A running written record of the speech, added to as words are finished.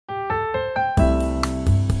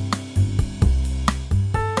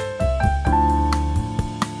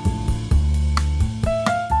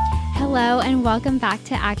Hello and welcome back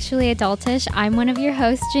to Actually Adultish. I'm one of your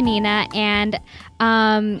hosts, Janina, and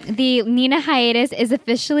the Nina hiatus is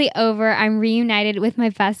officially over. I'm reunited with my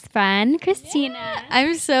best friend, Christina. Yeah,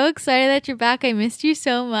 I'm so excited that you're back. I missed you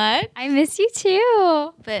so much. I miss you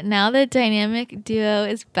too. But now the dynamic duo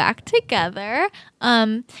is back together.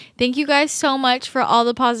 Thank you guys so much for all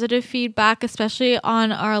the positive feedback, especially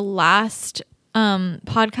on our last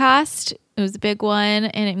podcast. It was a big one,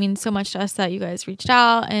 and it means so much to us that you guys reached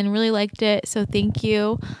out and really liked it. So thank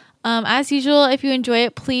you. As usual, if you enjoy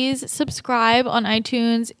it, please subscribe on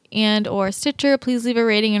iTunes and or Stitcher. Please leave a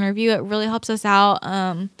rating and review. It really helps us out.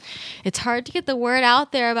 It's hard to get the word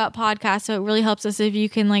out there about podcasts, so it really helps us if you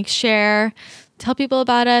can share. Tell people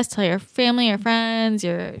about us. Tell your family, your friends,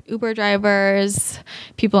 your Uber drivers,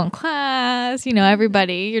 people in class,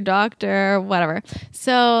 everybody, your doctor, whatever.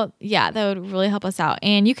 So yeah, that would really help us out.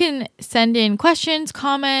 And you can send in questions,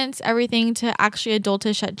 comments, everything to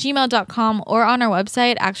actuallyadultish@gmail.com or on our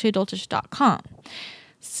website, actuallyadultish.com.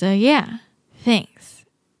 So yeah, thanks.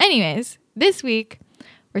 Anyways, this week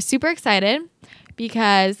we're super excited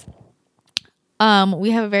because we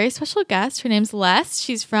have a very special guest. Her name's Les.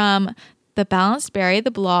 She's from The Balanced Berry, the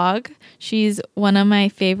blog. She's one of my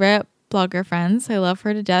favorite blogger friends. I love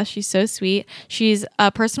her to death. She's so sweet. She's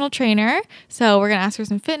a personal trainer, so we're gonna ask her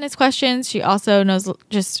some fitness questions. She also knows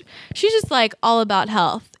she's just all about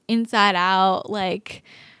health, inside out.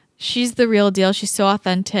 She's the real deal. She's so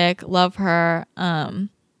authentic. Love her.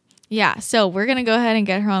 Yeah, so we're gonna go ahead and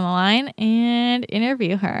get her on the line and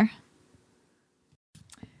interview her.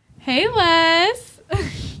 Hey, Les.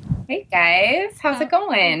 Hey guys, how's it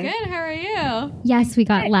going? Good, how are you? Yes, we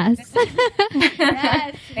got Les.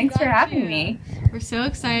 Yes, Thanks for having me. We're so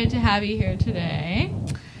excited to have you here today.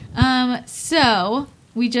 So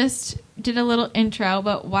we just did a little intro,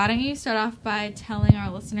 but why don't you start off by telling our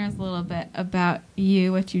listeners a little bit about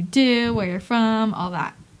you, what you do, where you're from, all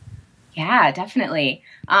that. Yeah, definitely.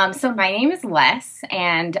 So my name is Les,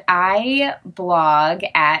 and I blog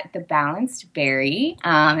at The Balanced Berry.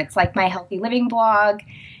 It's my healthy living blog.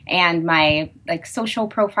 And my social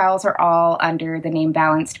profiles are all under the name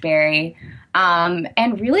Balanced Berry.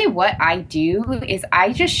 And really what I do is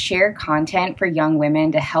I just share content for young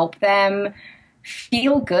women to help them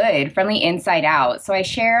feel good from the inside out. So I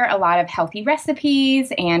share a lot of healthy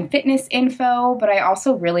recipes and fitness info, but I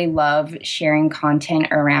also really love sharing content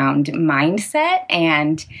around mindset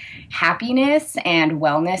and happiness and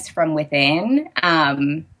wellness from within.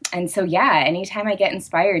 And so, yeah, anytime I get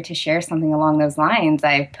inspired to share something along those lines,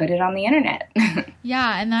 I put it on the internet.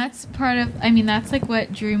 Yeah, and that's that's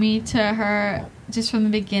what drew me to her just from the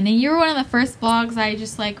beginning. You were one of the first blogs I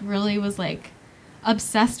just really was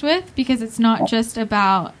obsessed with, because it's not just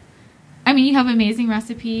about, you have amazing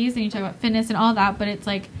recipes and you talk about fitness and all that, but it's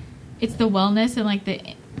it's the wellness and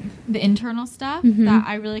the internal stuff that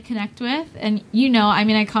I really connect with. And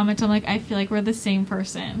I comment, I feel like we're the same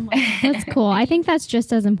person. That's cool. I think that's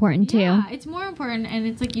just as important too. Yeah, it's more important, and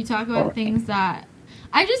it's you talk about things that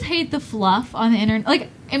I just hate the fluff on the internet.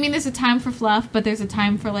 There's a time for fluff, but there's a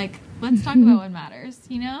time for let's talk about what matters,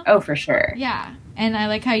 Oh, for sure. Yeah. And I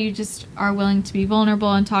like how you just are willing to be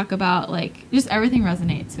vulnerable and talk about just everything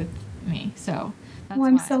resonates with me. So that's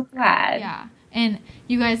I'm so glad. Yeah. And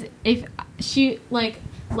you guys, if she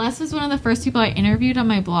Les was one of the first people I interviewed on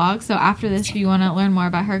my blog. So after this, if you want to learn more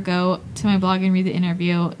about her, go to my blog and read the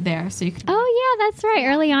interview there. So you can. Oh yeah, that's right.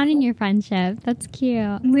 Early on in your friendship. That's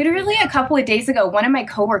cute. Literally a couple of days ago, one of my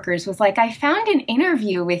coworkers was like, I found an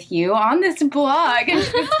interview with you on this blog. And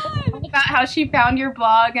she was talking about how she found your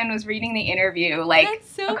blog and was reading the interview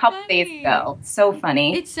so a couple funny. days ago. So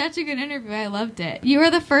funny. It's such a good interview. I loved it. You were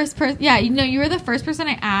the first person. Yeah, you were the first person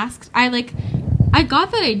I asked. I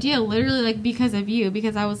got that idea literally because of you,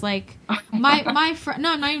 because I was my friend.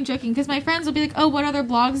 No, I'm not even joking, because my friends will be oh, what other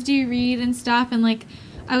blogs do you read and stuff, and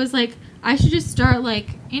I was I should just start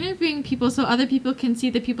interviewing people so other people can see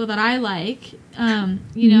the people that I like.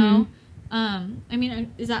 Know.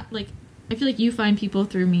 Is that I feel you find people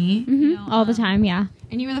through me all the time. Yeah.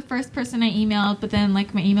 And you were the first person I emailed, but then my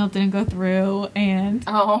email didn't go through, and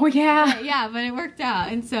oh yeah, yeah, but it worked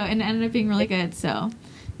out, and it ended up being really good. So.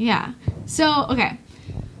 Yeah. So, okay.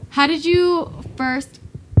 How did you first...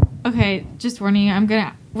 Okay, just warning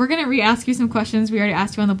you, we're gonna re-ask you some questions we already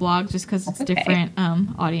asked you on the blog, just because it's a different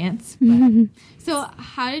audience. But, so,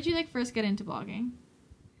 how did you first get into blogging?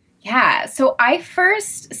 Yeah, so I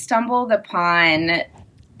first stumbled upon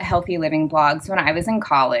healthy living blogs when I was in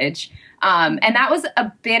college. And that was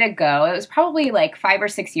a bit ago. It was probably 5 or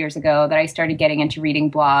 6 years ago that I started getting into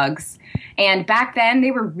reading blogs. And back then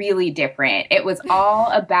they were really different. It was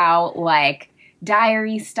all about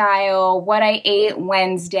diary style, what I ate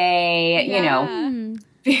Wednesday, you know,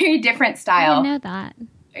 very different I style. didn't know that.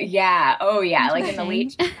 Yeah. Oh, yeah. Like in the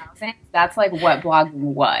late 2000s, that's like what blogging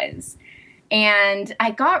was. And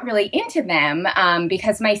I got really into them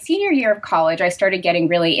because my senior year of college, I started getting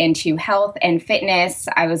really into health and fitness.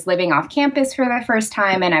 I was living off campus for the first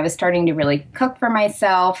time, and I was starting to really cook for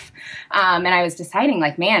myself. And I was deciding,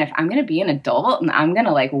 like, man, if I'm going to be an adult and I'm going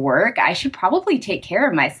to, like, work, I should probably take care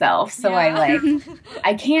of myself. So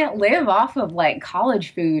I can't live off of, like,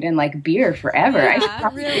 college food and, like, beer forever. I should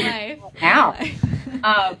probably real life. Now.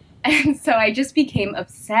 And so I just became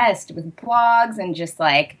obsessed with blogs and just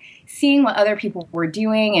like seeing what other people were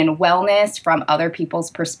doing and wellness from other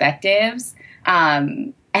people's perspectives.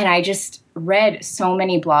 And I just read so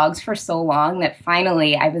many blogs for so long that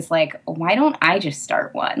finally I was like, why don't I just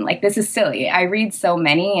start one? Like, this is silly. I read so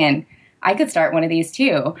many and I could start one of these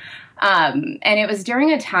too. And it was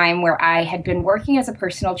during a time where I had been working as a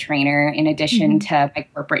personal trainer in addition to my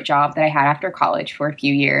corporate job that I had after college for a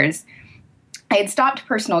few years. I had stopped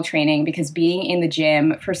personal training because being in the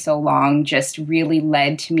gym for so long just really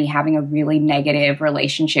led to me having a really negative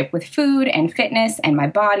relationship with food and fitness and my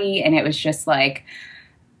body. And it was just like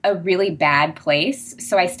a really bad place.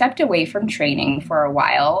 So I stepped away from training for a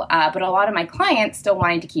while. But a lot of my clients still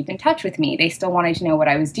wanted to keep in touch with me. They still wanted to know what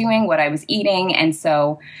I was doing, what I was eating. And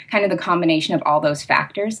so kind of the combination of all those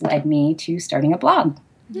factors led me to starting a blog.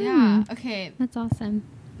 Yeah. Okay. That's awesome.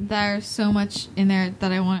 There's so much in there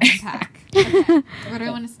that I want to unpack. Okay. Where do I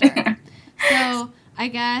want to start? So, I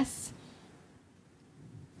guess...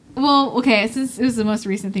 Well, okay, since it was the most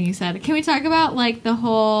recent thing you said, can we talk about, like, the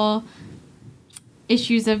whole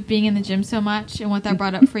issues of being in the gym so much and what that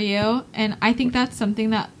brought up for you? And I think that's something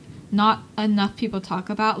that not enough people talk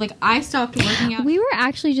about. Like, I stopped working out. We were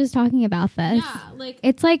actually just talking about this. Yeah, like...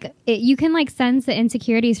 It's like, you can, like, sense the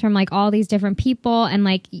insecurities from, like, all these different people, and,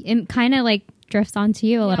 like, it kind of, like, drifts onto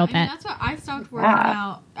you a little bit. That's why I stopped working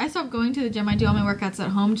out. I stopped going to the gym. I do all my workouts at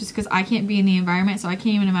home just because I can't be in the environment, so I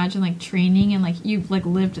can't even imagine like training and like you've like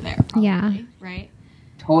lived there. Probably, yeah. Right.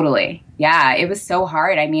 Totally. Yeah, it was so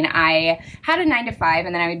hard. I mean, I had a 9 to 5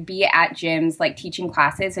 and then I would be at gyms like teaching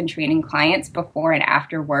classes and training clients before and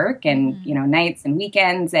after work and, you know, nights and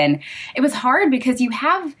weekends. And it was hard because you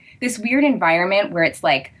have this weird environment where it's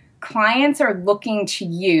like clients are looking to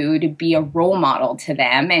you to be a role model to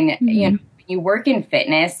them. And, you know, you work in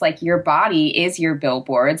fitness, like your body is your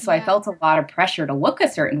billboard. So I felt a lot of pressure to look a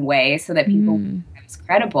certain way so that people I was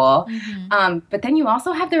credible. But then you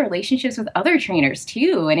also have the relationships with other trainers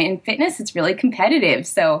too. And in fitness, it's really competitive.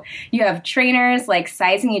 So you have trainers like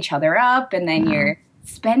sizing each other up, and then you're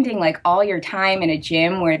spending like all your time in a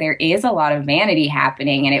gym where there is a lot of vanity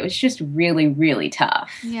happening. And it was just really, really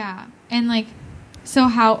tough. Yeah. And like, so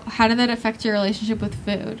how did that affect your relationship with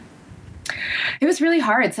food? It was really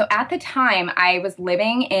hard. So at the time, I was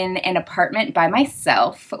living in an apartment by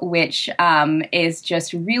myself, which is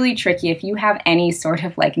just really tricky. If you have any sort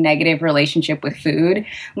of like negative relationship with food,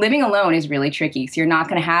 living alone is really tricky. So you're not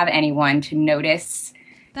going to have anyone to notice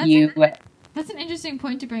you. That's an interesting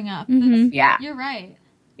point to bring up. Yeah. You're right.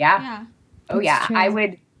 Yeah. Oh, yeah. True. I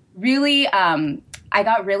would really... I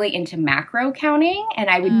got really into macro counting, and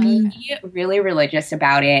I would be really religious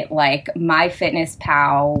about it. Like,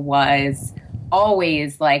 MyFitnessPal was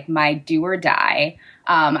always like my do or die.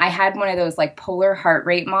 I had one of those like polar heart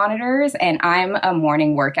rate monitors, and I'm a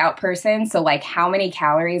morning workout person. So like how many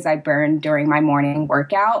calories I burned during my morning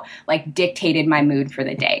workout like dictated my mood for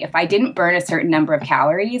the day. If I didn't burn a certain number of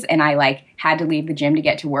calories and I like had to leave the gym to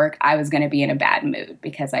get to work, I was going to be in a bad mood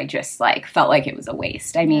because I just like felt like it was a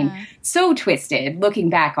waste. I mean, so twisted looking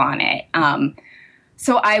back on it.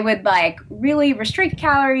 So I would like really restrict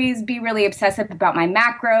calories, be really obsessive about my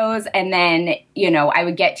macros. And then, you know, I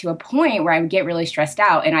would get to a point where I would get really stressed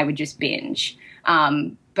out and I would just binge.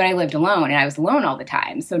 But I lived alone and I was alone all the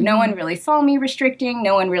time. So no one really saw me restricting.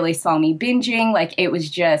 No one really saw me binging. Like it was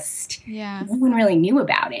just, no one really knew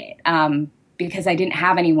about it because I didn't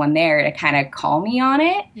have anyone there to kind of call me on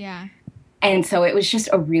it. Yeah. And so it was just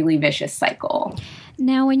a really vicious cycle.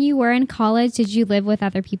 Now, when you were in college, did you live with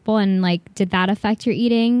other people, and like, did that affect your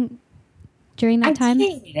eating during that time?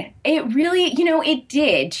 I did. It really, you know, it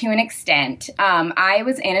did to an extent. I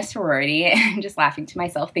was in a sorority, and I'm just laughing to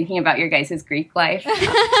myself thinking about your guys' Greek life.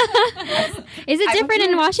 Is it different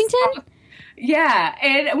in Washington? Yeah.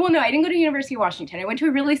 And well, no, I didn't go to University of Washington. I went to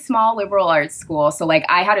a really small liberal arts school. So like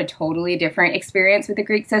I had a totally different experience with the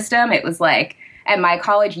Greek system. It was like at my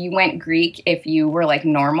college, you went Greek if you were like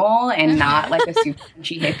normal and not like a super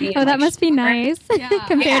punchy hippie. Oh, that must be nice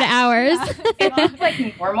compared to ours. If you were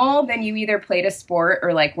like normal, then you either played a sport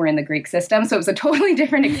or like were in the Greek system. So it was a totally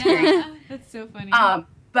different experience. Yeah, that's so funny.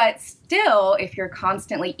 But still, if you're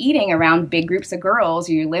constantly eating around big groups of girls,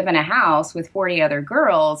 you live in a house with 40 other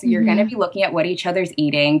girls, you're going to be looking at what each other's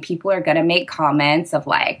eating. People are going to make comments of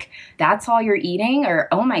like, that's all you're eating? Or,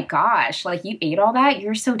 oh my gosh, like you ate all that?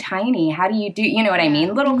 You're so tiny. How do you do? You know what I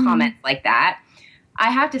mean? Little comments like that. I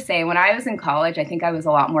have to say, when I was in college, I think I was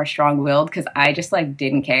a lot more strong-willed because I just like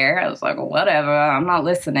didn't care. I was like, whatever, I'm not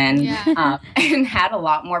listening. And had a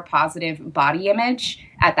lot more positive body image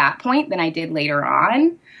at that point than I did later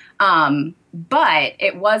on. But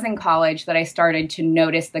it was in college that I started to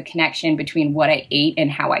notice the connection between what I ate and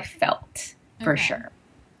how I felt, for sure.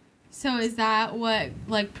 So is that what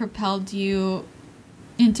like propelled you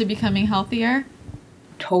into becoming healthier?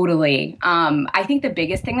 Totally. I think the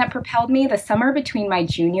biggest thing that propelled me, the summer between my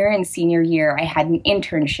junior and senior year, I had an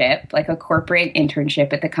internship, like a corporate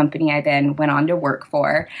internship at the company I then went on to work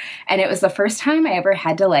for. And it was the first time I ever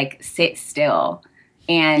had to like sit still.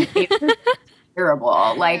 And it was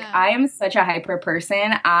terrible. Like, I am such a hyper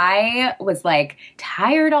person. I was like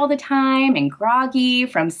tired all the time and groggy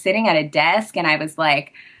from sitting at a desk. And I was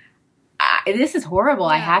like, this is horrible.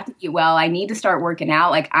 I have to eat well. I need to start working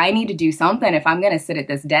out. Like, I need to do something if I'm going to sit at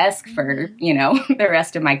this desk for, you know, the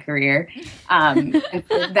rest of my career. And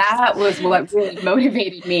so that was what really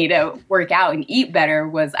motivated me to work out and eat better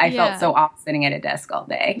was I felt so off sitting at a desk all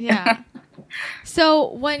day. Yeah.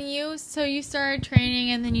 So when you started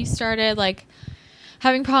training and then you started like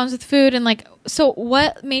having problems with food and like, so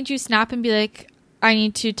what made you snap and be like, I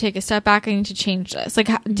need to take a step back. I need to change this. Like,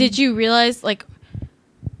 did you realize like,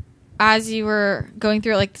 as you were going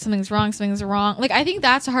through it, like something's wrong. Like, I think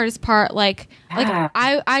that's the hardest part. Like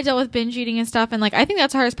I dealt with binge eating and stuff. And like, I think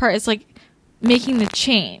that's the hardest part is like making the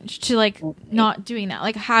change to like not doing that.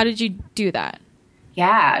 Like, how did you do that?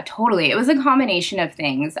 Yeah, totally. It was a combination of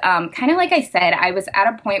things. Kind of like I said, I was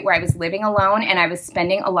at a point where I was living alone and I was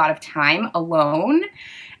spending a lot of time alone.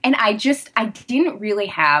 And I didn't really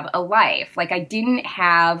have a life. Like, I didn't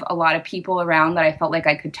have a lot of people around that I felt like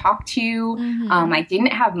I could talk to. I didn't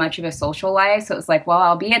have much of a social life. So it was like, well,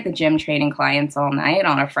 I'll be at the gym training clients all night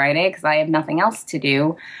on a Friday because I have nothing else to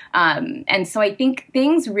do. And so I think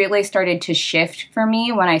things really started to shift for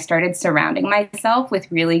me when I started surrounding myself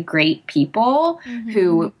with really great people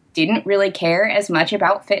who didn't really care as much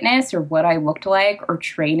about fitness or what I looked like or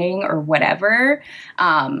training or whatever.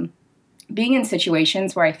 Being in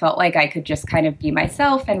situations where I felt like I could just kind of be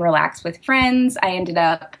myself and relax with friends, I ended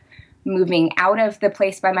up moving out of the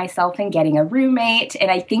place by myself and getting a roommate. And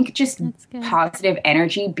I think just positive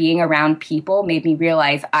energy, being around people made me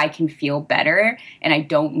realize I can feel better and I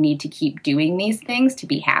don't need to keep doing these things to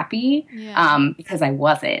be happy because I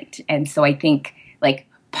wasn't. And so I think like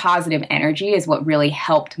positive energy is what really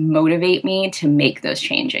helped motivate me to make those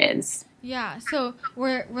changes. Yeah. So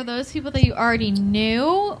were those people that you already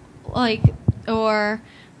knew? Like, or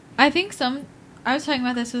I think I was talking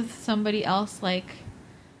about this with somebody else, like,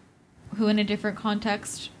 who in a different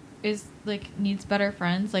context is, like, needs better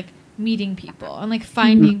friends, like, meeting people and, like,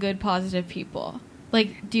 finding good, positive people.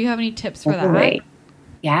 Like, do you have any tips for that?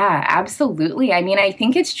 Yeah, absolutely. I mean, I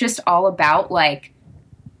think it's just all about, like,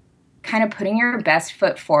 kind of putting your best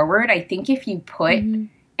foot forward. I think if you put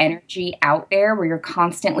energy out there where you're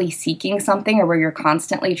constantly seeking something or where you're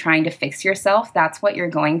constantly trying to fix yourself, that's what you're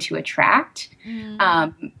going to attract.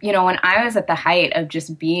 You know, when I was at the height of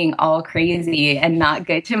just being all crazy and not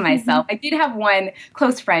good to myself, I did have one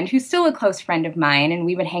close friend who's still a close friend of mine, and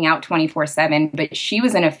we would hang out 24/7, but she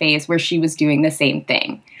was in a phase where she was doing the same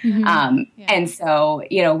thing. And so,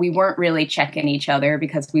 you know, we weren't really checking each other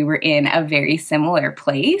because we were in a very similar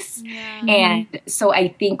place. And so I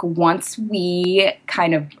think once we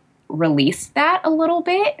kind of released that a little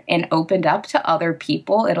bit and opened up to other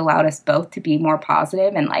people, it allowed us both to be more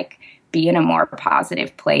positive and like be in a more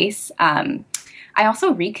positive place. I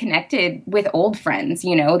also reconnected with old friends,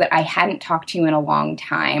 you know, that I hadn't talked to in a long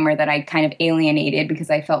time or that I kind of alienated because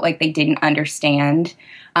I felt like they didn't understand.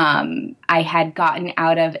 I had gotten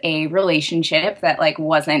out of a relationship that like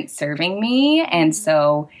wasn't serving me. And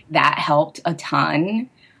so that helped a ton.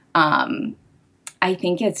 I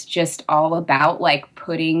think it's just all about like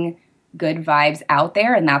putting good vibes out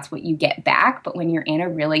there and that's what you get back. But when you're in a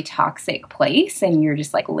really toxic place and you're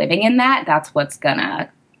just like living in that, that's what's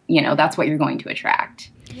gonna, you know, that's what you're going to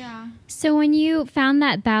attract. Yeah. So when you found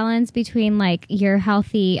that balance between like your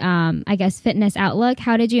healthy, I guess, fitness outlook,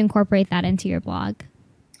 how did you incorporate that into your blog?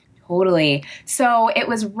 Totally. So it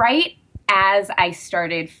was right as I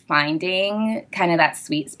started finding kind of that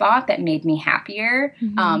sweet spot that made me happier,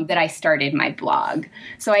 that I started my blog.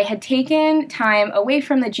 So I had taken time away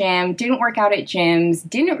from the gym, didn't work out at gyms,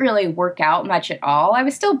 didn't really work out much at all. I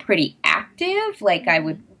was still pretty active. Like I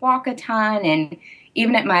would walk a ton, and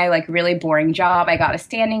even at my like really boring job, I got a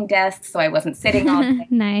standing desk so I wasn't sitting all day.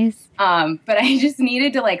 Nice. But I just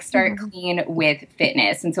needed to like start clean with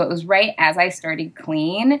fitness. And so it was right as I started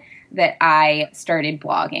clean that I started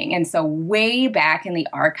blogging. And so way back in the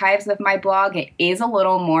archives of my blog, it is a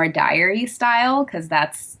little more diary style because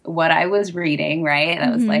that's what I was reading, right?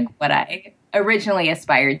 That was like what I originally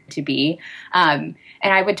aspired to be. And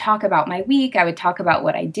I would talk about my week. I would talk about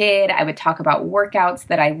what I did. I would talk about workouts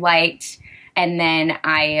that I liked. And then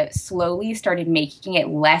I slowly started making it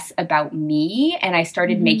less about me, and I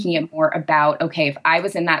started making it more about, okay, if I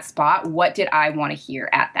was in that spot, what did I want to hear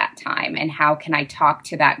at that time? And how can I talk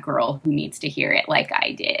to that girl who needs to hear it like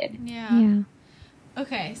I did? Yeah.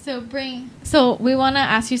 Okay, so we want to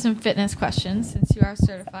ask you some fitness questions since you are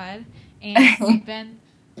certified. And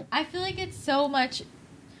I feel like it's so much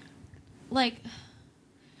like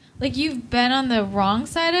you've been on the wrong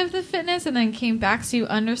side of the fitness and then came back, so you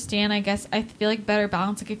understand, I guess, I feel like better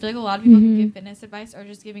balance. Like, I feel like a lot of people who give fitness advice are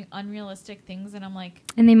just giving unrealistic things, and I'm like...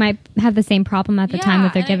 And they might have the same problem at the time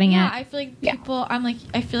that they're giving it. I feel like people... I'm like,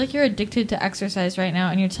 I feel like you're addicted to exercise right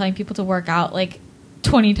now, and you're telling people to work out, like,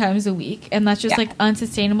 20 times a week, and that's just, like,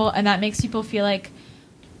 unsustainable, and that makes people feel like,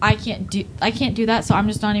 I can't do that, so I'm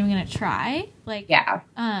just not even going to try. Like,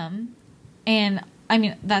 and, I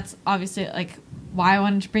mean, that's obviously, like... why I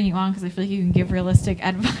wanted to bring you on, because I feel like you can give realistic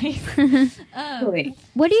advice.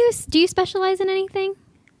 What do you specialize in anything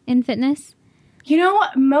in fitness? You know,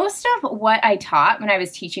 most of what I taught when I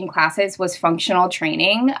was teaching classes was functional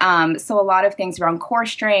training. So a lot of things around core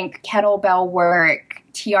strength, kettlebell work,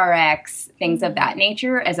 TRX, things of that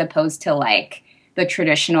nature, as opposed to like the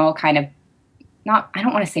traditional kind of, I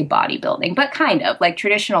don't want to say bodybuilding, but kind of like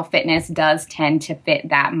traditional fitness does tend to fit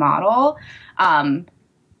that model.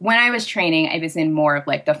 When I was training, I was in more of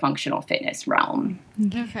like the functional fitness realm.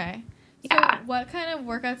 Okay. So what kind of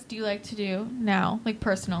workouts do you like to do now, like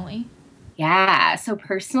personally? Yeah. So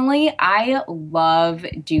personally, I love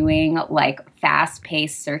doing like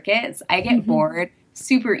fast-paced circuits. I get bored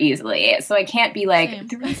super easily. So I can't be like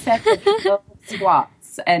 3 sets of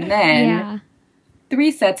squats and then 3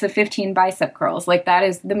 sets of 15 bicep curls. Like that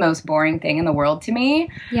is the most boring thing in the world to me.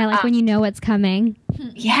 Yeah, like when you know what's coming.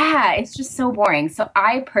 Yeah, it's just so boring. So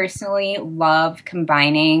I personally love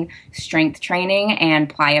combining strength training and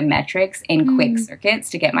plyometrics in quick circuits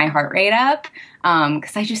to get my heart rate up,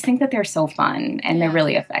 because I just think that they're so fun and they're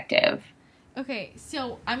really effective. Okay,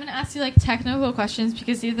 so I'm going to ask you like technical questions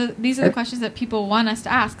because these are the questions that people want us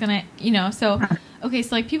to ask. And okay,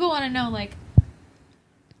 so like people want to know like,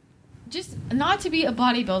 just not to be a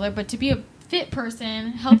bodybuilder, but to be a fit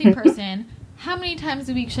person, healthy person, how many times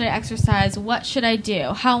a week should I exercise? What should I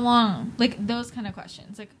do? How long? Like those kind of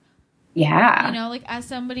questions. Like, you know, like as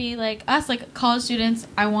somebody like us, like college students,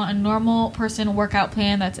 I want a normal person workout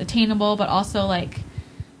plan that's attainable, but also like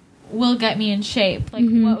will get me in shape. Like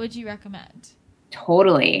what would you recommend?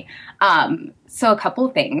 Totally. So a couple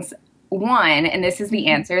of things. One, and this is the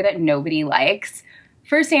answer that nobody likes.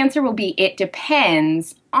 First answer will be it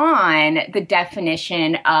depends on the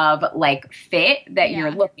definition of like fit that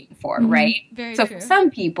you're looking for, right? Very so true. For some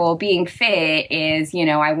people, being fit is, you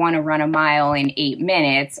know, I want to run a mile in 8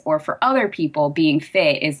 minutes. Or for other people, being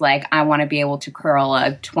fit is like, I want to be able to curl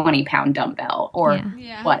a 20-pound dumbbell or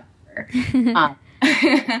whatever.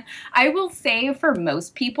 I will say for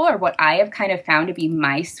most people, or what I have kind of found to be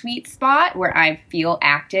my sweet spot where I feel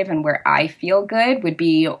active and where I feel good would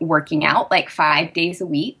be working out like 5 days a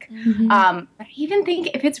week. But I even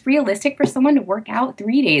think if it's realistic for someone to work out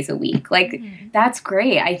 3 days a week, like that's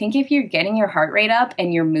great. I think if you're getting your heart rate up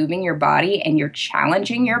and you're moving your body and you're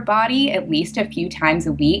challenging your body at least a few times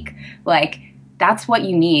a week, like that's what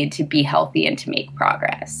you need to be healthy and to make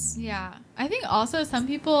progress. Yeah. I think also some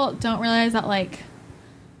people don't realize that like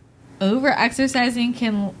over exercising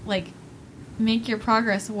can like make your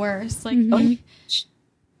progress worse. Like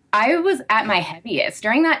I was at my heaviest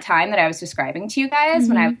during that time that I was describing to you guys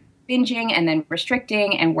when I was binging and then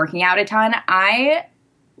restricting and working out a ton. I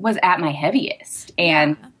was at my heaviest,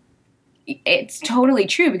 and it's totally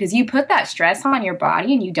true because you put that stress on your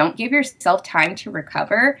body and you don't give yourself time to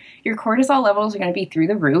recover. Your cortisol levels are going to be through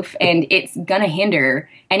the roof, and it's going to hinder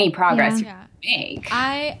any progress.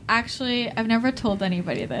 I've never told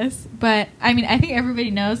anybody this, but I mean, I think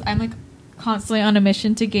everybody knows I'm like constantly on a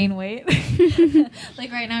mission to gain weight.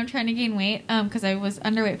 Like right now I'm trying to gain weight because I was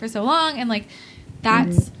underweight for so long, and like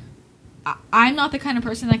that's I'm not the kind of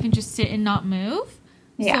person that can just sit and not move.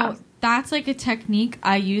 Yeah. So that's like a technique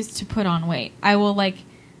I use to put on weight. I will like,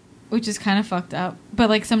 which is kind of fucked up, but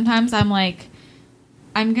like sometimes I'm like,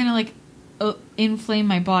 I'm gonna like inflame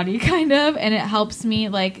my body kind of, and it helps me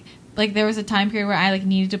like there was a time period where I like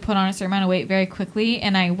needed to put on a certain amount of weight very quickly,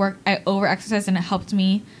 and I over exercised, and it helped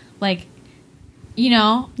me like, you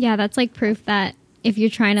know. Yeah, that's like proof that if you're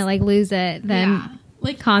trying to like lose it, then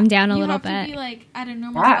like calm down a little bit. You have to be like at a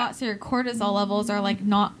normal spot, so your cortisol levels are like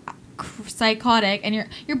not psychotic, and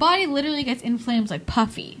your body literally gets inflamed, like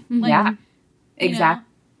puffy. Like, exactly.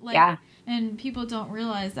 Like, and people don't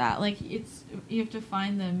realize that. Like, you have to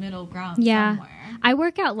find the middle ground somewhere. I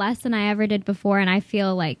work out less than I ever did before, and I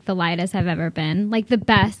feel like the lightest I've ever been. Like the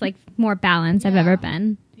best, like more balanced I've ever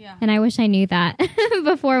been. Yeah. And I wish I knew that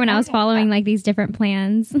before when I was following like these different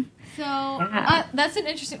plans. So that's an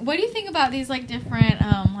interesting. What do you think about these like different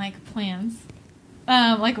like plans,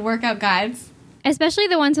 like workout guides? Especially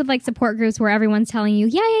the ones with like support groups where everyone's telling you,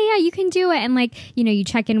 yeah, you can do it, and like you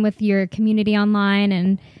check in with your community online.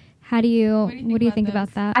 And what do you think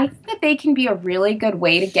about that? I think that they can be a really good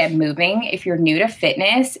way to get moving if you're new to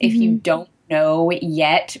fitness. If you don't know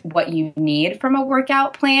yet what you need from a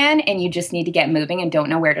workout plan, and you just need to get moving and don't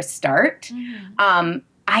know where to start.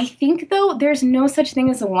 I think, though, there's no such thing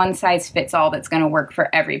as a one-size-fits-all that's going to work for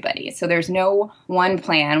everybody. So there's no one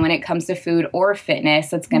plan when it comes to food or fitness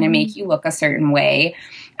that's going to make you look a certain way.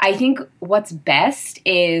 I think what's best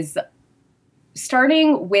is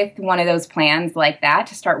starting with one of those plans like that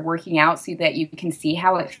to start working out so that you can see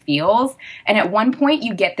how it feels. And at one point,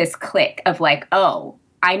 you get this click of like, oh,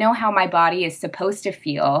 I know how my body is supposed to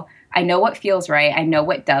feel. I know what feels right. I know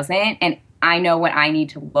what doesn't. And I know what I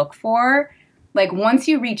need to look for. Like, once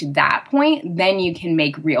you reach that point, then you can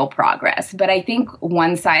make real progress. But I think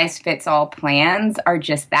one-size-fits-all plans are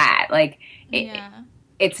just that. Like,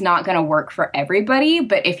 it's not going to work for everybody,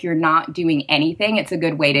 but if you're not doing anything, it's a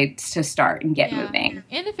good way to start and get moving.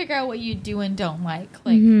 And to figure out what you do and don't like.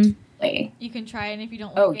 Like, you can try it, and if you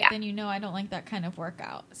don't like it, then I don't like that kind of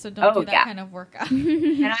workout. So don't do that kind of workout.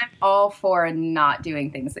 And I'm all for not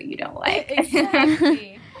doing things that you don't like.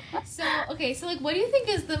 Exactly. So, okay, so, like, what do you think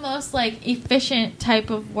is the most, like, efficient type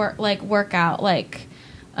of workout? Like,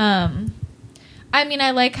 I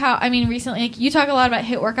mean, recently, like, you talk a lot about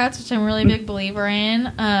HIIT workouts, which I'm a really big believer in,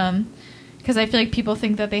 because I feel like people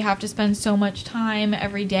think that they have to spend so much time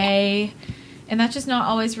every day, and that's just not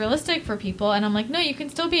always realistic for people, and I'm like, no, you can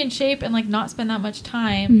still be in shape and, like, not spend that much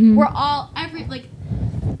time. We're all,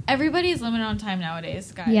 everybody's limited on time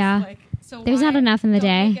nowadays, guys. Yeah. Like, so there's not enough in the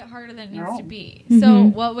day. Make it harder than it needs to be. So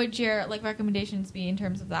what would your recommendations be in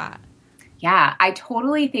terms of that? Yeah, I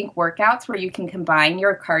totally think workouts where you can combine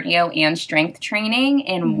your cardio and strength training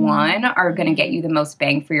in one are going to get you the most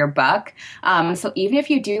bang for your buck. So even if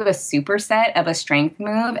you do a superset of a strength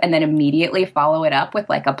move and then immediately follow it up with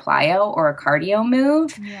like a plyo or a cardio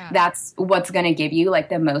move, that's what's going to give you like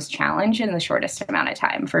the most challenge in the shortest amount of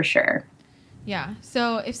time for sure. Yeah.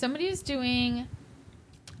 So if somebody is doing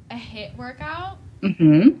a HIIT workout,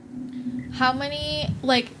 how many,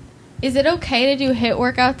 like, is it okay to do HIIT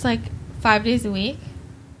workouts like 5 days a week?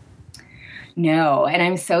 No, and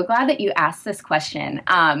I'm so glad that you asked this question.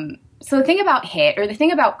 So the thing about HIIT, or the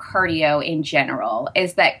thing about cardio in general,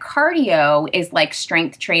 is that cardio is like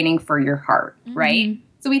strength training for your heart, right?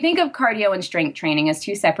 So we think of cardio and strength training as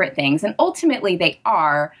two separate things, and ultimately they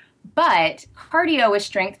are. But cardio is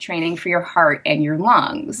strength training for your heart and your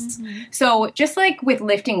lungs. So just like with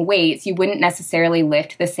lifting weights, you wouldn't necessarily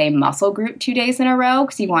lift the same muscle group 2 days in a row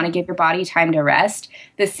because you want to give your body time to rest.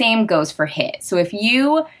 The same goes for HIIT. So if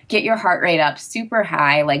you get your heart rate up super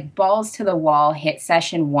high, like balls to the wall HIIT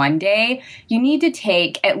session one day, you need to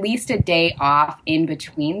take at least a day off in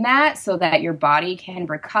between that so that your body can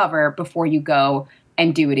recover before you go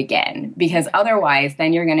and do it again, because otherwise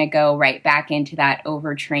then you're going to go right back into that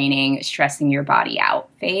overtraining, stressing your body out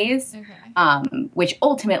phase, which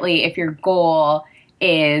ultimately, if your goal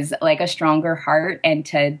is like a stronger heart and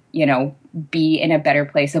to, be in a better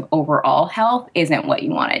place of overall health, isn't what you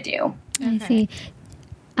want to do. I see.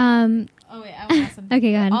 I want to ask something.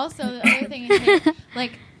 Okay, go ahead. Also, the other thing is,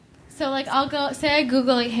 I'll go, say I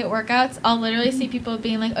Google like HIIT workouts, I'll literally see people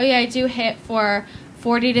being like, oh yeah, I do HIIT for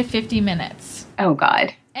 40 to 50 minutes. Oh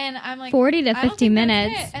God. And I'm like 40 to 50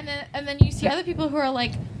 minutes. And then you see other people who are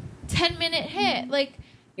like 10-minute HIIT. Like,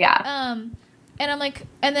 and I'm like,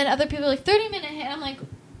 and then other people are like 30-minute HIIT. I'm like,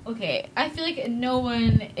 okay, I feel like no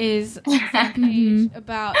one is on the same page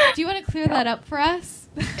about. Do you want to clear that up for us?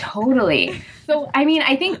 Totally. So, I mean,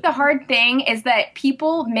 I think the hard thing is that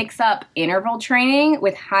people mix up interval training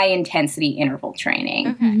with high intensity interval training.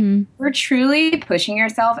 Okay. You're truly pushing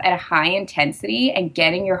yourself at a high intensity and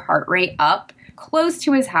getting your heart rate up close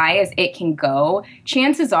to as high as it can go.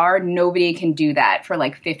 Chances are nobody can do that for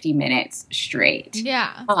like 50 minutes straight.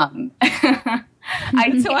 Yeah. So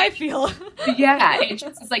I feel. yeah,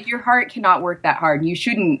 it's like your heart cannot work that hard. You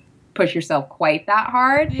shouldn't push yourself quite that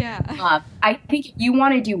hard. Yeah. I think if you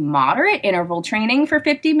want to do moderate interval training for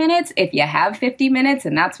 50 minutes, if you have 50 minutes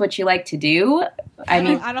and that's what you like to do, I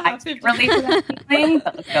mean, I don't have 50 relate to that feeling,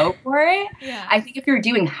 but go for it. Yeah. I think if you're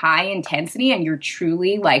doing high intensity and you're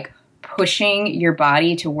truly like pushing your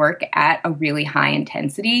body to work at a really high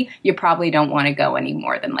intensity, you probably don't want to go any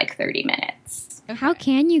more than like 30 minutes. Okay. How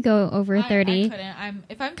can you go over 30? I couldn't.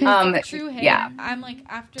 If I'm doing true hit, yeah. I'm like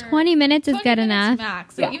after 20 minutes is 20 good minutes enough.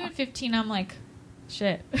 max. So Yeah. even 15, I'm like,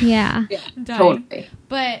 shit. Yeah. I'm dying. Totally.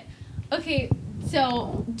 But okay,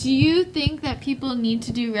 so do you think that people need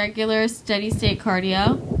to do regular steady state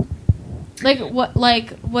cardio?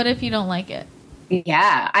 What if you don't like it?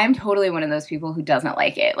 Yeah, I'm totally one of those people who doesn't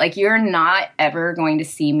like it. Like, you're not ever going to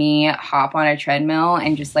see me hop on a treadmill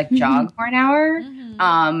and just like jog for an hour.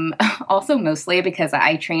 Also, mostly because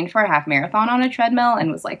I trained for a half marathon on a treadmill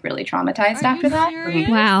and was like really traumatized Are after you that. serious?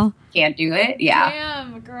 Wow. Can't do it. Yeah,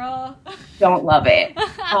 Damn, girl. don't love it.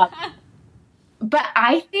 But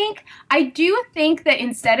I do think that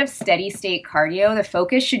instead of steady state cardio, the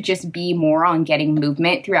focus should just be more on getting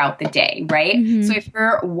movement throughout the day, right? So if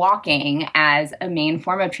you're walking as a main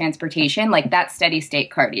form of transportation, like that's steady state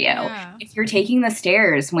cardio. Yeah. If you're taking the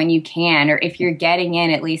stairs when you can, or if you're getting in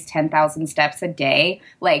at least 10,000 steps a day,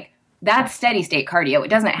 like that's steady state cardio. It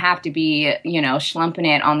doesn't have to be, schlumping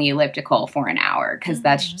it on the elliptical for an hour because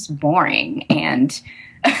that's just boring and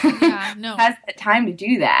Yeah, no. has the time to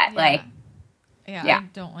do that. Yeah. Yeah. I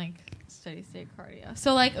don't like steady state cardio.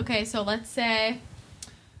 So so let's say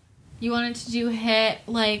you wanted to do hit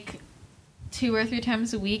like 2 or 3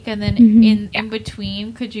 times a week, and then in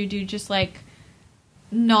between, could you do just like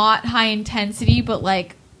not high intensity, but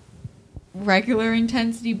like regular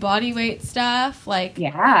intensity body weight stuff? Like,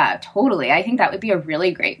 Yeah, totally. I think that would be a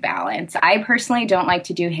really great balance. I personally don't like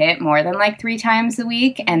to do HIIT more than like 3 times a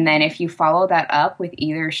week. And then if you follow that up with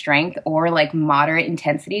either strength or like moderate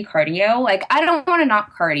intensity cardio, like I don't want to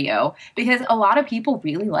knock cardio because a lot of people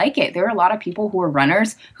really like it. There are a lot of people who are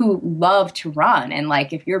runners who love to run. And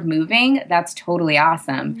like if you're moving, that's totally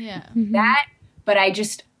awesome. yeah. But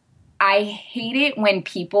I hate it when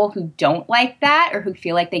people who don't like that or who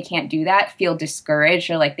feel like they can't do that feel discouraged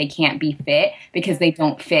or like they can't be fit because they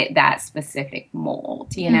don't fit that specific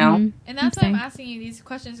mold, you know? And that's why I'm asking you these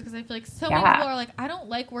questions, because I feel like so many people are like, I don't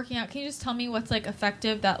like working out. Can you just tell me what's like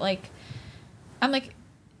effective that like, I'm like,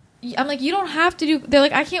 you don't have to do, they're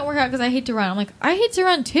like, I can't work out because I hate to run. I'm like, I hate to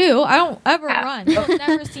run too. I don't ever run. You'll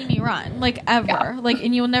never see me run, like ever. Like,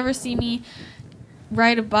 and you'll never see me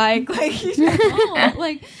ride a bike. Like, you know,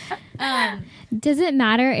 like, Does it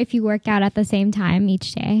matter if you work out at the same time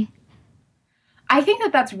each day? I think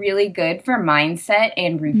that that's really good for mindset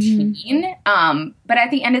and routine. But at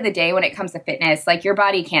the end of the day, when it comes to fitness, like your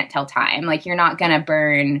body can't tell time. Like you're not going to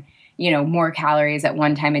burn, more calories at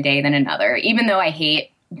one time a day than another. Even though I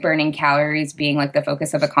hate burning calories being like the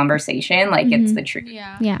focus of a conversation, like it's the truth.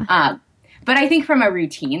 Yeah. But I think from a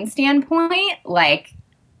routine standpoint, like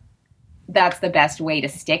that's the best way to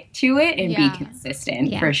stick to it and be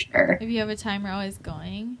consistent for sure. if you have a timer always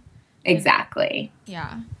going. Exactly.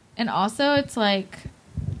 Yeah. And also it's like,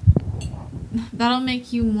 that'll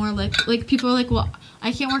make you more like people are like, well,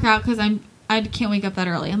 I can't work out because I can't wake up that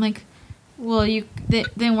early. I'm like, well,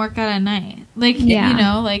 then work out at night. Like,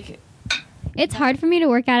 like. It's hard for me to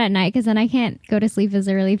work out at night because then I can't go to sleep as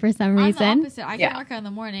early for some reason. I'm the opposite. I can work out in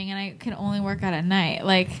the morning and I can only work out at night.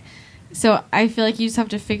 Like, so I feel like you just have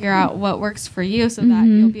to figure out what works for you so that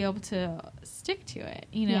you'll be able to stick to it,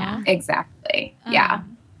 Yeah. Exactly.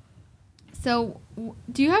 So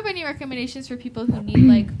do you have any recommendations for people who need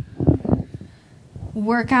like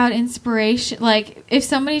workout inspiration? Like if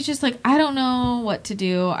somebody's just like, I don't know what to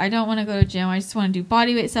do. I don't want to go to gym. I just want to do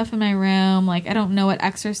body weight stuff in my room. Like I don't know what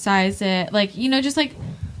exercise it. Like, just like,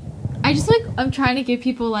 I'm trying to give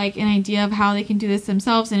people like an idea of how they can do this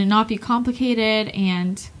themselves and it not be complicated.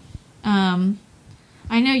 And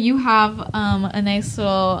I know you have a nice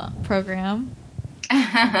little program.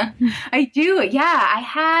 I do. Yeah. I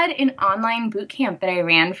had an online boot camp that I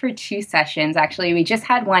ran for 2 sessions. Actually, we just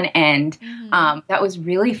had one end. That was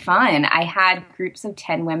really fun. I had groups of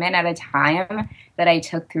 10 women at a time that I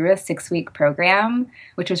took through a 6-week program,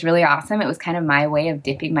 which was really awesome. It was kind of my way of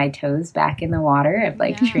dipping my toes back in the water of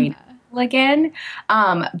like training again.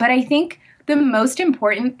 But I think the most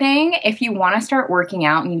important thing, if you want to start working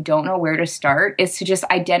out and you don't know where to start, is to just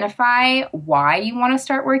identify why you want to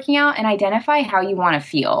start working out and identify how you want to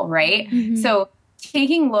feel, right? So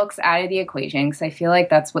taking looks out of the equation, because I feel like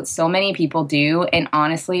that's what so many people do. And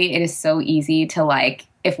honestly, it is so easy to like,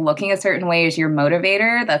 if looking a certain way is your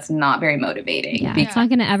motivator, that's not very motivating. Yeah, it's not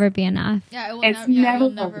going to ever be enough. Yeah, it's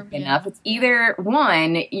never be enough. It's either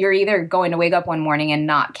one, you're either going to wake up one morning and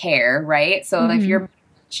not care, right? So if your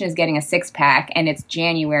is getting a 6-pack and it's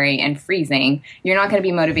January and freezing, you're not going to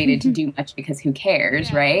be motivated to do much because who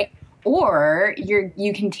cares, right? Or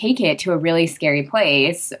you can take it to a really scary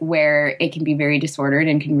place where it can be very disordered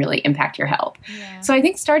and can really impact your health. So I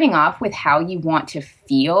think starting off with how you want to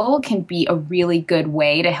feel can be a really good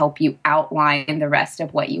way to help you outline the rest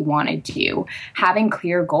of what you want to do. Having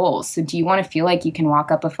clear goals. So do you want to feel like you can walk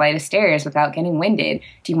up a flight of stairs without getting winded?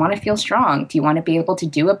 Do you want to feel strong? Do you want to be able to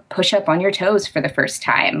do a push-up on your toes for the first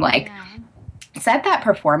time? Like, set that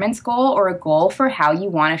performance goal or a goal for how you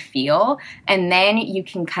want to feel, and then you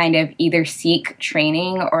can kind of either seek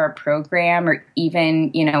training or a program or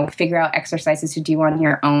even, figure out exercises to do on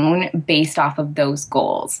your own based off of those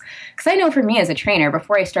goals. Because I know for me as a trainer,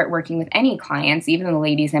 before I start working with any clients, even the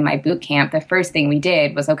ladies in my boot camp, the first thing we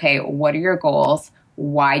did was, okay, what are your goals?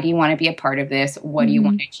 Why do you want to be a part of this? What do you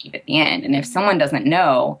want to achieve at the end? And if someone doesn't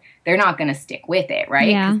know, they're not going to stick with it, right?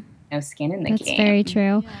 Yeah. No skin in the game. That's very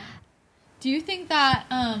true. Yeah. Do you think that,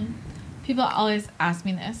 people always ask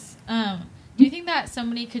me this, do you think that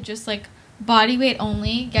somebody could just like body weight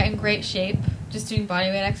only get in great shape just doing body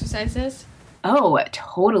weight exercises? Oh,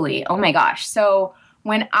 totally. Oh my gosh. So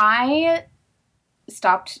when I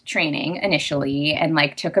stopped training initially and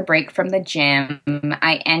like took a break from the gym,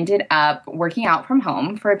 I ended up working out from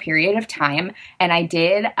home for a period of time, and I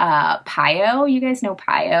did PiYo. You guys know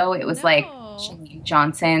PiYo? It was like Chalene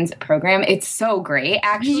Johnson's program. It's so great,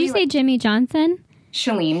 actually. Did you say Jimmy Johnson?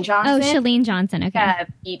 Chalene Johnson. Oh, Chalene Johnson. Okay. A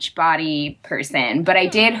beach body person. But I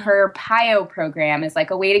did her PiYo program as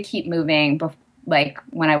like a way to keep moving like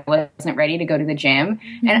when I wasn't ready to go to the gym.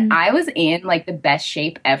 And I was in like the best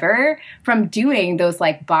shape ever from doing those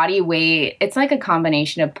like body weight. It's like a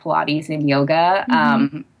combination of Pilates and yoga.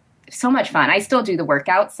 So much fun. I still do the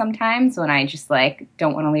workouts sometimes when I just like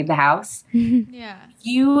don't want to leave the house. Yeah.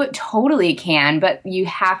 You totally can, but you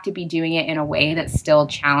have to be doing it in a way that's still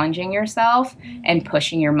challenging yourself and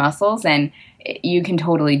pushing your muscles. And you can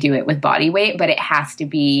totally do it with body weight, but it has to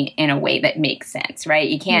be in a way that makes sense, right?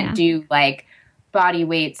 You can't do like body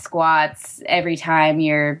weight squats every time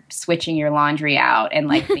you're switching your laundry out and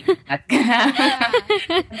like thinking that's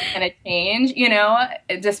gonna change,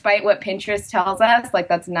 despite what Pinterest tells us, like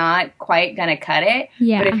that's not quite gonna cut it.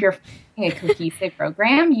 But if you're following a cohesive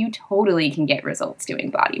program, you totally can get results doing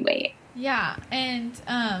body weight. Yeah. And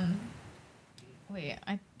wait,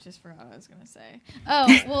 I just forgot what I was gonna say. Oh,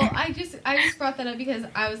 well, I just brought that up because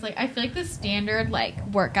I was like, I feel like the standard like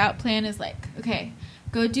workout plan is like, okay,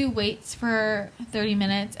 go do weights for 30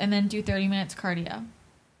 minutes and then do 30 minutes cardio.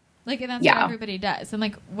 Like, and that's what everybody does. And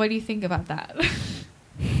like, what do you think about that? I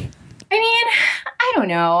mean, I don't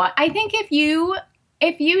know. I think if you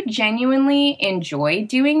genuinely enjoy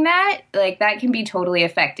doing that, like that can be totally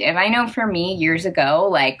effective. I know for me years ago,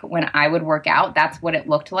 like when I would work out, that's what it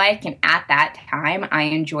looked like. And at that time, I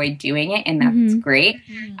enjoyed doing it, and that's great.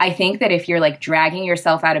 I think that if you're like dragging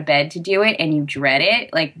yourself out of bed to do it and you dread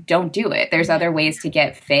it, like don't do it. There's other ways to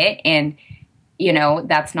get fit, and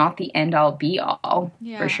that's not the end all be all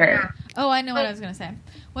for sure. Oh, I know what I was going to say.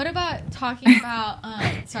 What about talking about,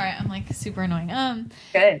 sorry, I'm like super annoying.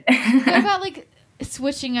 Good. What about like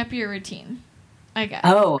switching up your routine, I guess?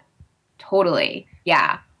 Oh, totally.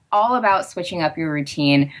 Yeah. All about switching up your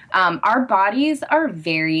routine. Our bodies are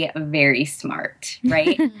very, very smart,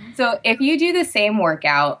 right? So if you do the same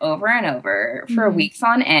workout over and over for weeks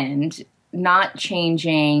on end, not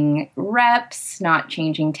changing reps, not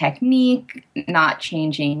changing technique, not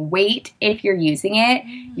changing weight, if you're using it,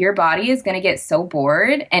 your body is going to get so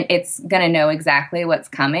bored and it's going to know exactly what's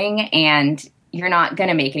coming, and you're not going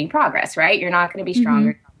to make any progress, right? You're not going to be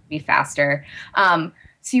stronger, you're not going to be faster.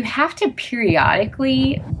 So you have to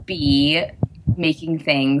periodically be making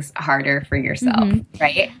things harder for yourself,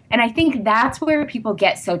 right? And I think that's where people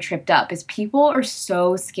get so tripped up, is people are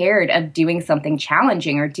so scared of doing something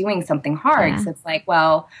challenging or doing something hard. So it's like,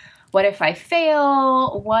 well, what if I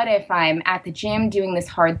fail? What if I'm at the gym doing this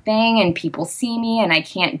hard thing and people see me and I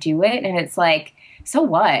can't do it? And it's like, so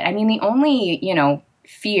what? I mean, the only,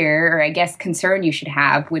 fear or I guess concern you should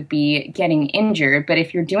have would be getting injured. But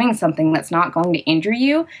if you're doing something that's not going to injure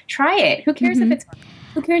you, try it. Who cares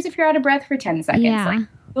who cares if you're out of breath for 10 seconds? Yeah. Like,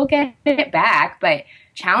 you'll get it back. But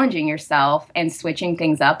challenging yourself and switching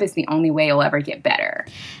things up is the only way you'll ever get better.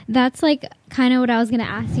 That's like kind of what I was going to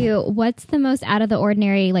ask you. What's the most out of the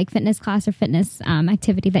ordinary like fitness class or fitness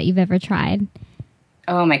activity that you've ever tried?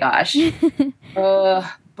 Oh my gosh.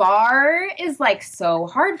 Bar is like so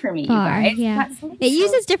hard for me, you guys. Yeah. It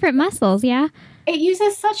uses different muscles, yeah? It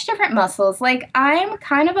uses such different muscles. Like, I'm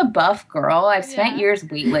kind of a buff girl. I've spent years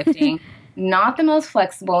weightlifting. Not the most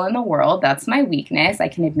flexible in the world. That's my weakness. I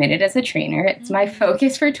can admit it as a trainer. It's my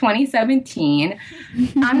focus for 2017.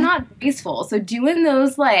 I'm not graceful. So doing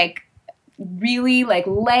those like really like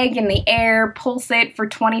leg in the air, pulse it for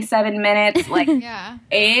 27 minutes, like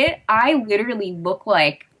I literally look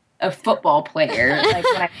like a football player. Like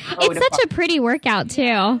when it's such a pretty workout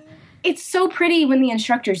too. It's so pretty when the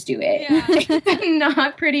instructors do it. Yeah. It's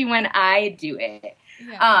not pretty when I do it.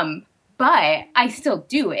 Yeah. But I still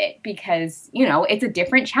do it because, it's a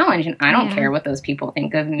different challenge and I don't care what those people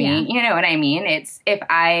think of me. Yeah. You know what I mean? It's if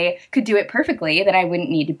I could do it perfectly, then I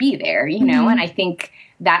wouldn't need to be there, and I think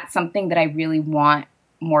that's something that I really want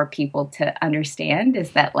more people to understand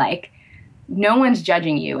is that like no one's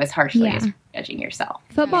judging you as harshly as you're judging yourself.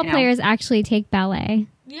 Football players actually take ballet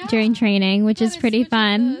during training, which is pretty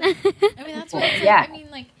fun. I mean, that's what it's like. I mean,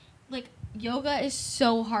 like yoga is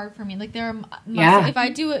so hard for me. Like there are muscles. If I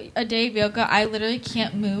do a day of yoga, I literally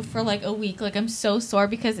can't move for like a week. Like I'm so sore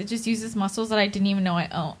because it just uses muscles that I didn't even know I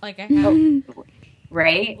own. Like I have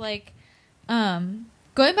right? Like going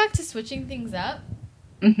back to switching things up.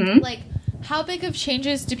 Like how big of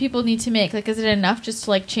changes do people need to make? Like is it enough just to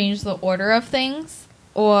like change the order of things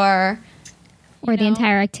or the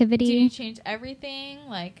entire activity? Do you change everything?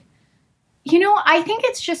 Like I think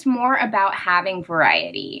it's just more about having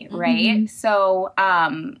variety, right? So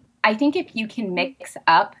I think if you can mix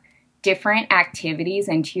up different activities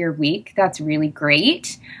into your week, that's really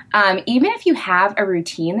great. Even if you have a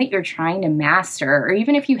routine that you're trying to master, or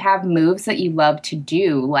even if you have moves that you love to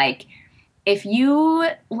do, like if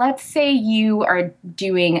let's say you are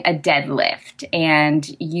doing a deadlift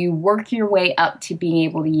and you work your way up to being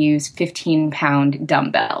able to use 15-pound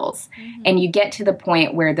dumbbells and you get to the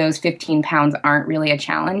point where those 15 pounds aren't really a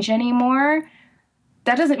challenge anymore,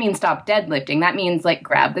 that doesn't mean stop deadlifting. That means like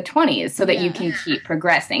grab the 20s so that you can keep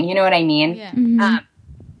progressing. You know what I mean? Yeah.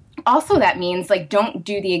 Also, that means like don't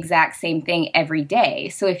do the exact same thing every day.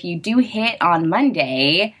 So if you do hit on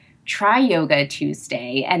Monday, try yoga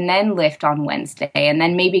Tuesday and then lift on Wednesday and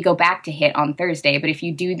then maybe go back to hit on Thursday. But if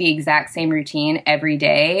you do the exact same routine every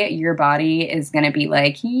day, your body is going to be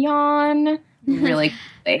like, yawn really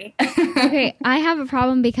quickly. Okay, I have a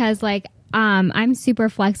problem because like I'm super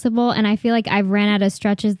flexible and I feel like I've ran out of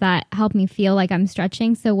stretches that help me feel like I'm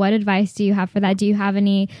stretching. So what advice do you have for that? Do you have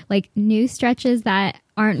any like new stretches that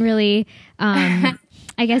aren't really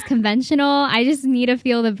I guess conventional? I just need to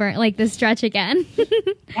feel the stretch again.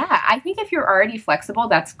 Yeah, I think if you're already flexible,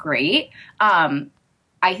 that's great.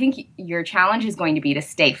 I think your challenge is going to be to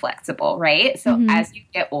stay flexible, right? So as you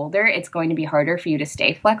get older, it's going to be harder for you to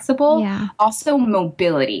stay flexible. Yeah. Also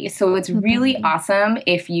mobility. So it's really awesome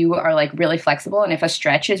if you are like really flexible and if a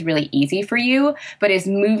stretch is really easy for you, but is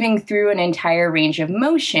moving through an entire range of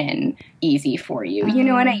motion easy for you. You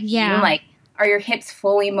know what I mean? Yeah. Like, are your hips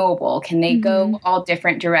fully mobile? Can they go all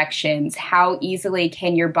different directions? How easily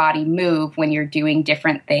can your body move when you're doing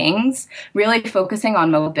different things? Really focusing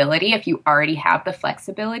on mobility, if you already have the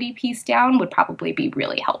flexibility piece down, would probably be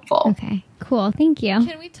really helpful. Okay, cool. Thank you.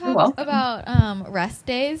 Can we talk about rest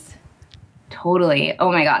days? Totally.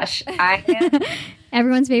 Oh my gosh.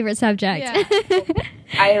 Everyone's favorite subject. Yeah.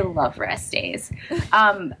 I love rest days.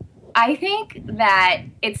 I think that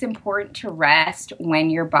it's important to rest when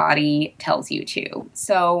your body tells you to.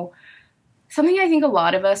 So something I think a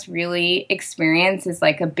lot of us really experience is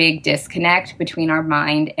like a big disconnect between our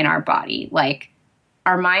mind and our body. Like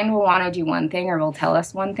our mind will want to do one thing or will tell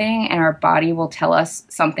us one thing, and our body will tell us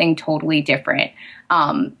something totally different.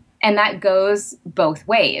 And that goes both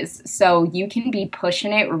ways. So you can be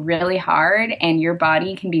pushing it really hard and your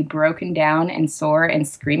body can be broken down and sore and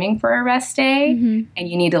screaming for a rest day. And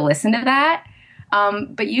you need to listen to that.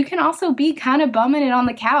 But you can also be kind of bumming it on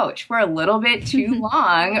the couch for a little bit too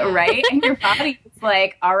long, right? And your body is it's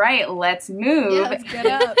like, all right, let's move. Yeah, let's get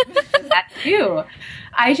up. That's you.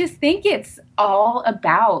 I just think it's all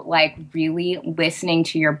about like really listening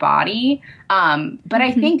to your body. But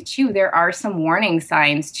I think too, there are some warning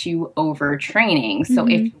signs to overtraining. So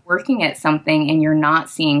if you're working at something and you're not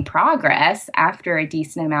seeing progress after a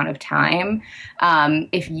decent amount of time,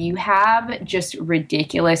 if you have just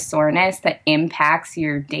ridiculous soreness that impacts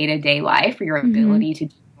your day-to-day life or your ability to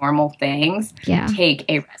do normal things, take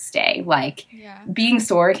a rest day. Like being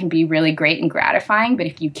sore can be really great and gratifying, but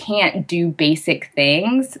if you can't do basic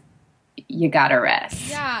things, you gotta rest.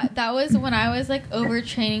 Yeah, that was when I was like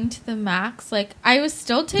overtraining to the max. Like I was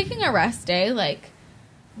still taking a rest day, like,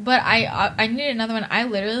 but I needed another one. I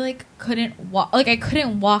literally like couldn't walk. Like I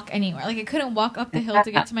couldn't walk anywhere. Like I couldn't walk up the hill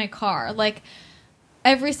to get to my car. Like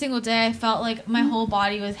every single day I felt like my whole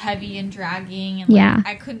body was heavy and dragging, and like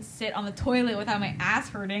I couldn't sit on the toilet without my ass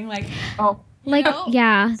hurting. Like, like, you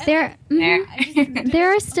know?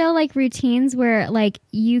 There are still like routines where like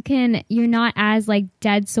you're not as like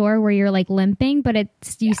dead sore where you're like limping, but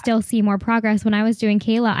you still see more progress. When I was doing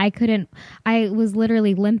Kayla, I was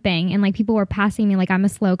literally limping, and like people were passing me like I'm a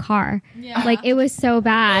slow car. Yeah. Like it was so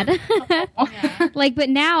bad. Like, but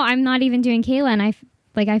now I'm not even doing Kayla, and I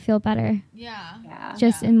feel better. Yeah.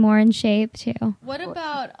 Just more in shape too. What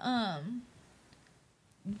about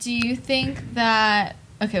do you think that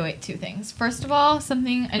two things. First of all,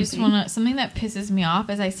 something that pisses me off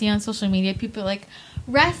is I see on social media people like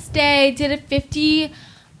rest day, did a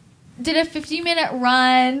 50-minute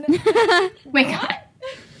run. Oh my God.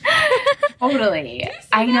 Totally.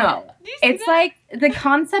 I know. It's like the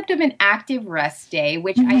concept of an active rest day,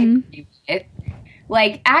 which I agree with.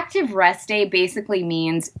 Like, active rest day basically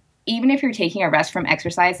means even if you're taking a rest from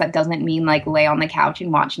exercise, that doesn't mean, like, lay on the couch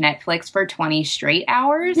and watch Netflix for 20 straight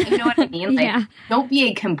hours. You know what I mean? Like, don't be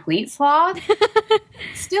a complete sloth.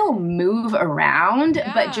 Still move around,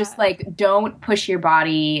 but just, like, don't push your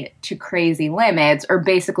body to crazy limits, or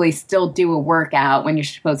basically still do a workout when you're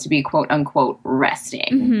supposed to be, quote-unquote,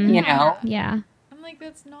 resting, you know? Yeah. I'm like,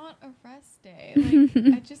 that's not a rest day. Like,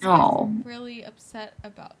 I just was really upset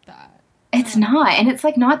about that. It's not. And it's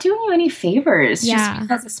like not doing you any favors. Just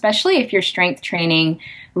because, especially if you're strength training,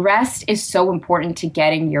 rest is so important to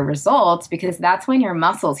getting your results, because that's when your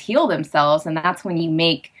muscles heal themselves and that's when you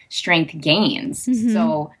make strength gains.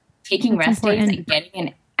 So taking rest days and getting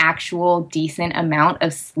an actual decent amount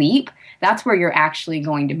of sleep, that's where you're actually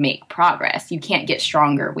going to make progress. You can't get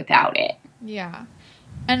stronger without it. Yeah.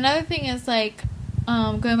 Another thing is like,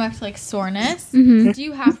 going back to like soreness, do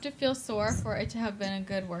you have to feel sore for it to have been a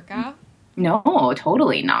good workout? No,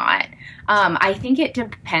 totally not. I think it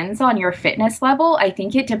depends on your fitness level. I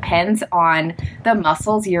think it depends on the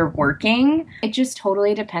muscles you're working. It just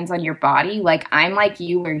totally depends on your body. Like, I'm like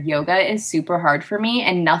you, where yoga is super hard for me,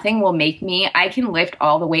 and nothing will make me, I can lift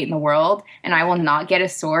all the weight in the world and I will not get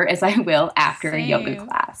as sore as I will after a yoga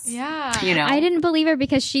class. Yeah. You know? I didn't believe her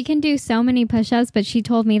because she can do so many push-ups, but she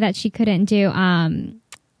told me that she couldn't do,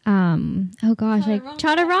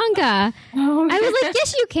 chaturanga. I was like,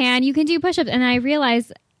 yes, you can do push-ups. And I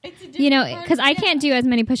realized, you know, because I can't do as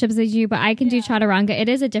many push-ups as you, but I can do chaturanga. It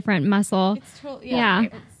is a different muscle.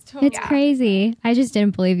 It's crazy. I just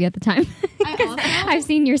didn't believe you at the time. I've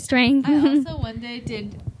seen your strength. I also one day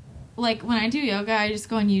did, like, when I do yoga, I just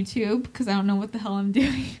go on YouTube because I don't know what the hell I'm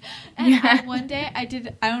doing. And one day I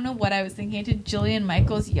don't know what I was thinking. I did Jillian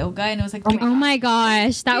Michaels yoga, and it was like, oh my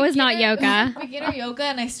gosh, that was not yoga. Beginner yoga,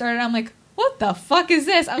 and I started, I'm like, what the fuck is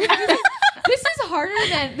this? I was like, this is harder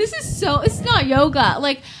than, it's not yoga.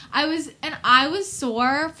 Like, I was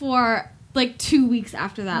sore for like 2 weeks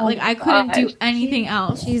after that. Like, I couldn't do anything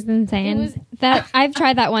else. She's insane. I've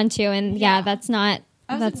tried that one too, and that's not yoga.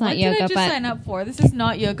 What did I just sign up for? This is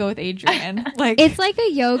not yoga with Adrian. Like, it's like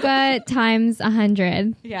a yoga times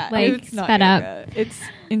 100. Yeah, like it's not sped yoga. up. It's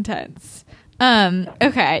intense.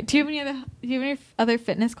 Okay. Do you have any other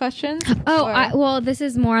fitness questions? Well, this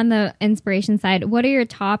is more on the inspiration side. What are your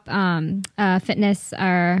top fitness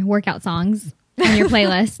or workout songs on your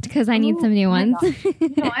playlist? Because I need some new ones. You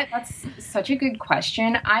know what? That's such a good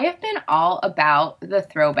question. I have been all about the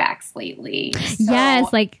throwbacks lately.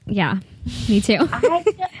 Yes, me too. I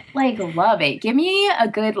just, love it. Give me a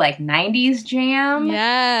good 90s jam.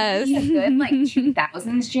 Yes. A good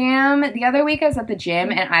 2000s jam. The other week I was at the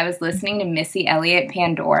gym and I was listening to Missy Elliott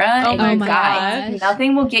Pandora. Oh my gosh.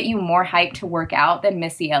 Nothing will get you more hyped to work out than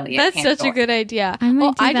Missy Elliott Pandora. That's such a good idea. I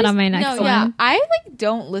might do that on my next one. Yeah, I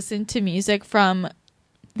don't listen to music from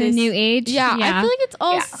the new age. Yeah, I feel like it's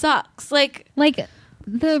all sucks. Like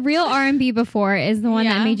the real R&B before is the one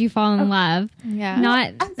that made you fall in love. Yeah.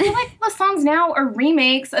 Not. I feel like the songs now are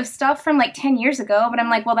remakes of stuff from like 10 years ago, but I'm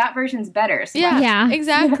like, well, that version's better. So Yeah.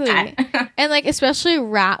 Exactly. And like especially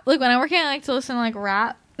rap. Like when I'm working, I like to listen to like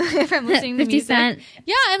rap if I'm listening to 50 music. Cent.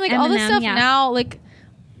 Yeah, and like all the Eminem, stuff yeah. now, like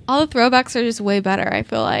all the throwbacks are just way better, I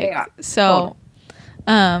feel like. Yeah. So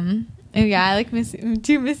yeah, I like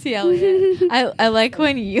Missy Elliott. I like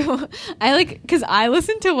when you because I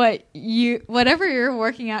listen to whatever you're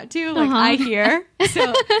working out to, like I hear.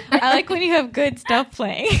 So I like when you have good stuff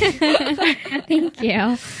playing. Thank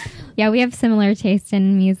you. Yeah, we have similar taste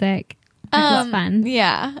in music. It's fun.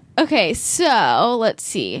 Yeah. Okay, so let's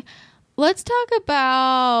see. Let's talk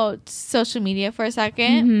about social media for a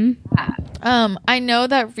second. I know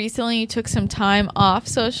that recently you took some time off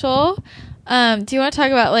social. Do you want to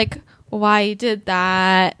talk about like why you did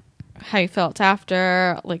that, how you felt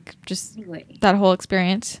after, like just that whole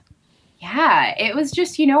experience? Yeah, it was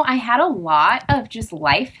just, I had a lot of just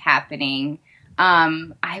life happening.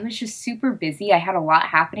 I was just super busy. I had a lot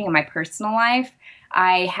happening in my personal life.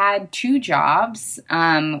 I had 2 jobs,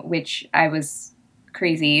 which I was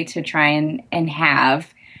crazy to try and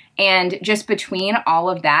have. And just between all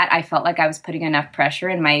of that, I felt like I was putting enough pressure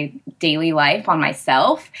in my daily life on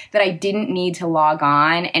myself that I didn't need to log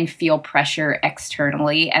on and feel pressure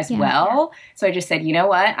externally as well. So I just said, you know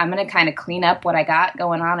what? I'm going to kind of clean up what I got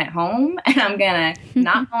going on at home, and I'm going to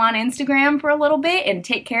not go on Instagram for a little bit and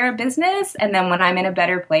take care of business. And then when I'm in a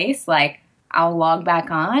better place, like I'll log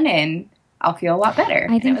back on and I'll feel a lot better.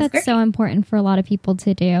 I think that's so important for a lot of people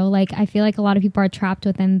to do. Like, I feel like a lot of people are trapped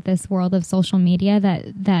within this world of social media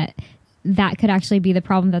that could actually be the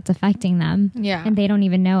problem that's affecting them. Yeah. And they don't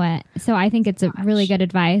even know it. So I think it's a really good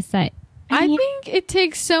advice that I think it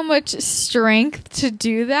takes so much strength to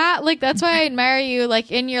do that. Like, that's why I admire you.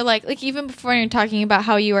 Like, in your, like even before you're talking about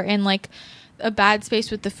how you were in, like, a bad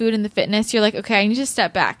space with the food and the fitness, you're like, okay, I need to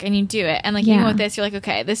step back, and you do it. And like even with this, you're like,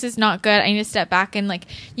 okay, this is not good, I need to step back. And like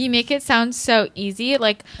you make it sound so easy,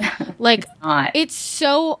 like it's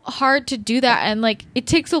so hard to do that. And like it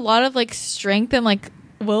takes a lot of like strength and like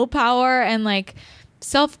willpower and like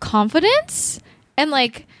self-confidence. And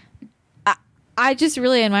like I just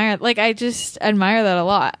really admire that a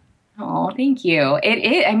lot. Oh, thank you.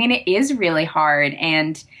 It is really hard.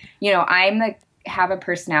 And have a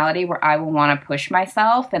personality where I will want to push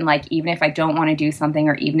myself, and like even if I don't want to do something,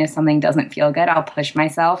 or even if something doesn't feel good, I'll push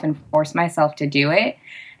myself and force myself to do it.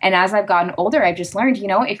 And as I've gotten older, I've just learned,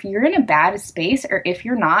 if you're in a bad space or if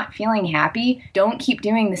you're not feeling happy, don't keep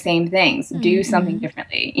doing the same things. Do something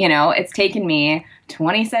differently. It's taken me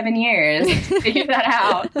 27 years to figure that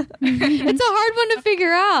out. It's a hard one to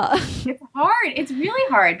figure out. It's hard. It's really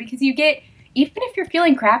hard because even if you're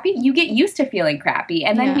feeling crappy, you get used to feeling crappy.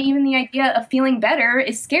 And then even the idea of feeling better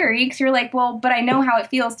is scary because you're like, well, but I know how it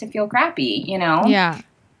feels to feel crappy, Yeah.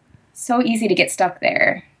 So easy to get stuck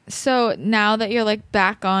there. So now that you're like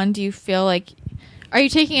back on, do you feel like, are you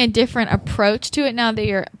taking a different approach to it now that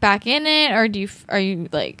you're back in it? Or are you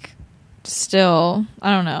like still,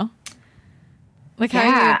 I don't know. Like how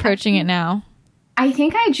are you approaching it now? I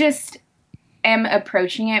think I just am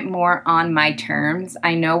approaching it more on my terms.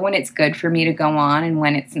 I know when it's good for me to go on and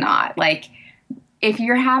when it's not. Like, if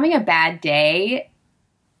you're having a bad day,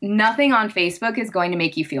 nothing on Facebook is going to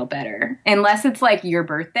make you feel better. Unless it's like your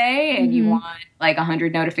birthday and you want like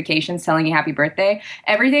 100 notifications telling you happy birthday.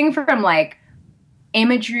 Everything from like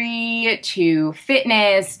imagery to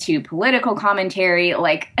fitness to political commentary,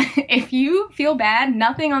 like if you feel bad,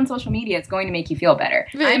 nothing on social media is going to make you feel better.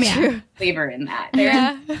 I'm a believer in that.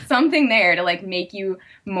 There's something there to like make you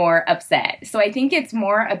more upset. So I think it's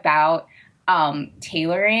more about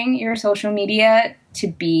tailoring your social media to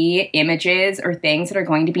be images or things that are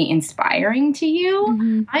going to be inspiring to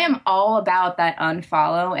you. I am all about that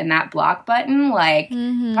unfollow and that block button. Like,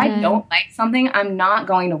 if I don't like something, I'm not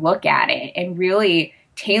going to look at it. And really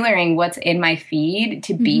tailoring what's in my feed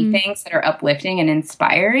to be things that are uplifting and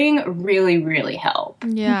inspiring really, really help.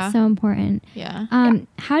 Yeah. That's so important. Yeah.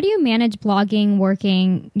 How do you manage blogging,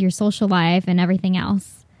 working, your social life, and everything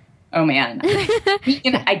else? Oh, man.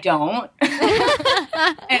 I don't.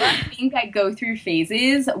 And I think I go through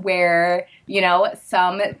phases where,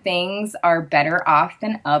 some things are better off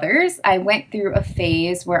than others. I went through a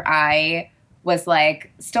phase where I was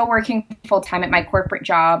like still working full time at my corporate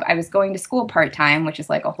job. I was going to school part time, which is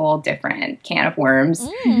like a whole different can of worms.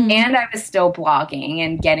 And I was still blogging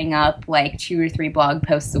and getting up like 2 or 3 blog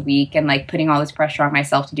posts a week and like putting all this pressure on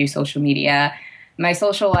myself to do social media. My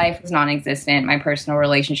social life was non-existent. My personal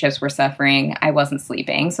relationships were suffering. I wasn't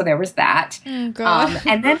sleeping. So there was that. God.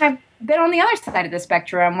 And then then on the other side of the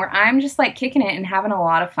spectrum where I'm just like kicking it and having a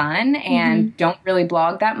lot of fun and don't really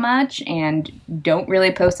blog that much and don't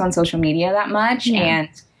really post on social media that much. Yeah. And,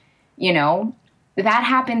 you know, that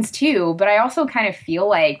happens too. But I also kind of feel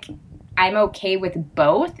like I'm okay with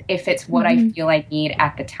both if it's what I feel I need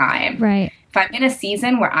at the time. Right. If I'm in a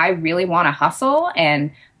season where I really want to hustle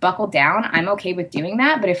and buckle down, I'm okay with doing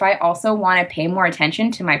that. But if I also want to pay more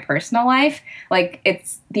attention to my personal life, like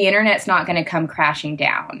the internet's not going to come crashing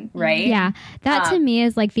down, right? Yeah. That to me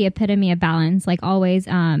is like the epitome of balance. Like always,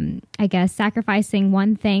 I guess, sacrificing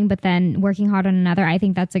one thing, but then working hard on another. I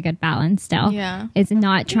think that's a good balance still. Yeah. It's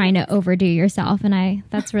not trying to overdo yourself. And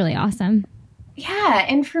that's really awesome. Yeah,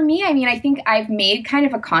 and for me, I mean, I think I've made kind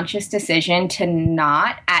of a conscious decision to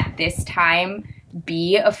not at this time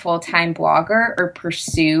be a full-time blogger or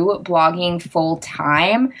pursue blogging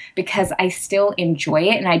full-time because I still enjoy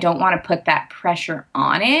it and I don't want to put that pressure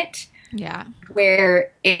on it. Yeah.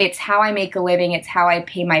 Where it's how I make a living, it's how I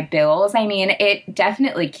pay my bills. I mean, it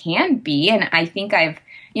definitely can be, and I think I've,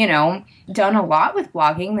 you know, done a lot with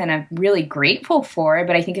blogging that I'm really grateful for,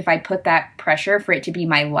 but I think if I put that pressure for it to be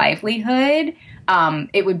my livelihood,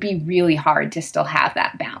 it would be really hard to still have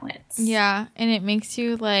that balance. Yeah, and it makes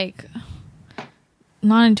you like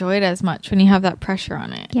not enjoy it as much when you have that pressure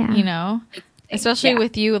on it. Yeah. You know? Especially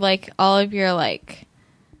with you, like all of your like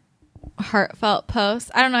heartfelt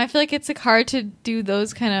posts. I don't know, I feel like it's like hard to do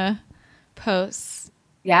those kind of posts.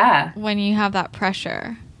 Yeah. When you have that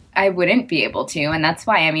pressure. I wouldn't be able to. And that's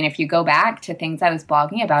why, I mean, if you go back to things I was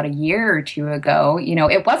blogging about a year or two ago, you know,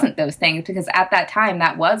 it wasn't those things because at that time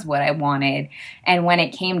that was what I wanted. And when it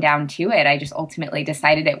came down to it, I just ultimately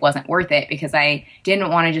decided it wasn't worth it because I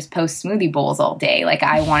didn't want to just post smoothie bowls all day. Like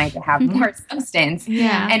I wanted to have more substance.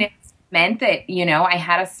 Yeah. And it meant that, you know, I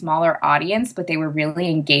had a smaller audience, but they were really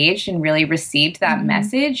engaged and really received that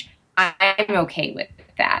message. I'm okay with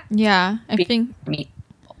that. Yeah. I think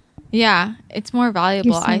yeah, it's more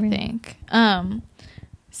valuable, I think.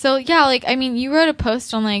 So yeah, like I mean, you wrote a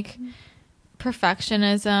post on like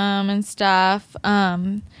perfectionism and stuff.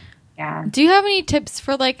 Yeah. Do you have any tips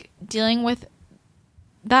for like dealing with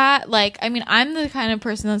that? Like, I mean, I'm the kind of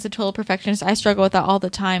person that's a total perfectionist. I struggle with that all the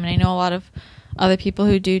time, and I know a lot of other people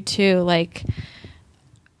who do too. Like,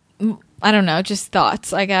 I don't know, just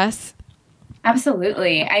thoughts, I guess.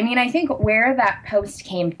 Absolutely. I mean, I think where that post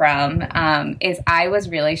came from is I was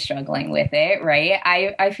really struggling with it, right?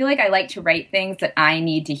 I feel like I like to write things that I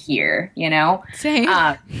need to hear, you know? Same.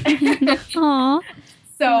 Aww.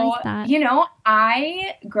 So, like you know,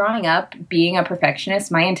 I, growing up, being a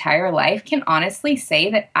perfectionist my entire life, can honestly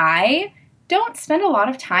say that I don't spend a lot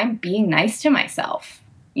of time being nice to myself,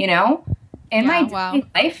 you know? In my daily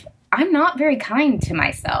life, I'm not very kind to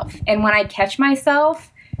myself. And when I catch myself,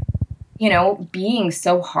 you know, being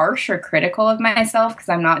so harsh or critical of myself because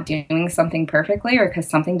I'm not doing something perfectly or because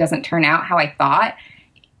something doesn't turn out how I thought,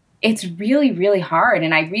 it's really, really hard.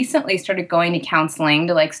 And I recently started going to counseling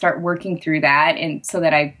to like start working through that and so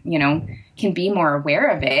that I, you know, can be more aware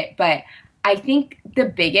of it. But I think the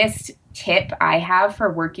biggest tip I have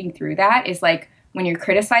for working through that is like when you're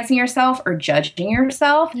criticizing yourself or judging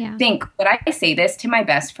yourself, think, would I say this to my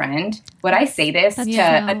best friend? Would I say this to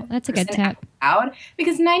that's a good tip. Out?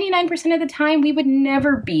 Because 99% of the time we would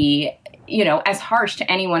never be, you know, as harsh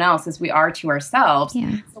to anyone else as we are to ourselves.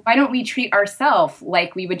 Yeah. So why don't we treat ourselves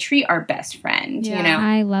like we would treat our best friend, you know?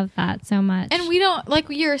 I love that so much. And we don't, like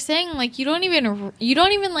you were saying, like you don't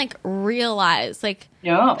even like realize like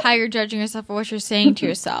how you're judging yourself or what you're saying to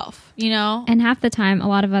yourself, you know? And half the time, a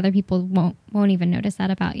lot of other people won't even notice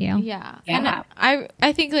that about you. Yeah. And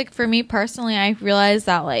I think like for me personally, I realized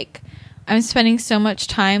that like I'm spending so much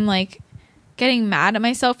time like getting mad at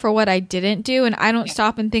myself for what I didn't do, and I don't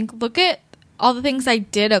stop and think, look at all the things I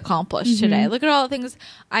did accomplish today. Look at all the things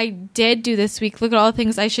I did do this week. Look at all the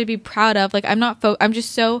things I should be proud of. Like I'm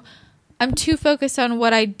too focused on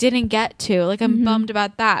what I didn't get to. Like I'm bummed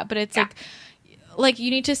about that. But it's like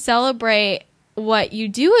you need to celebrate what you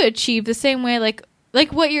do achieve the same way like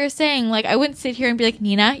what you're saying. Like I wouldn't sit here and be like,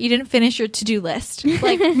 Nina, you didn't finish your to-do list.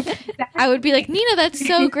 Like I would be like, Nina, that's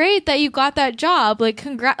so great that you got that job. Like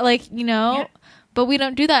like, you know, but we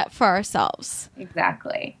don't do that for ourselves.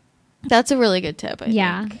 Exactly. That's a really good tip, I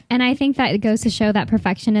think. And I think that it goes to show that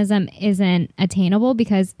perfectionism isn't attainable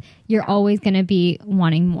because you're always going to be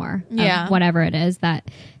wanting more of whatever it is that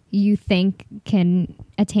you think can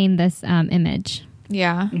attain this image.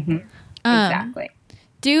 Yeah. Exactly.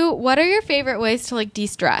 What are your favorite ways to like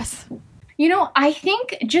de-stress? You know, I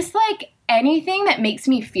think just like anything that makes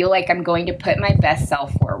me feel like I'm going to put my best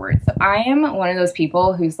self forward. So I am one of those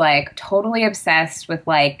people who's like totally obsessed with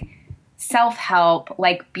like self-help,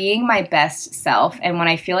 like being my best self. And when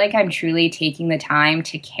I feel like I'm truly taking the time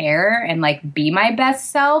to care and like be my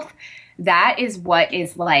best self, that is what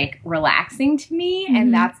is like relaxing to me.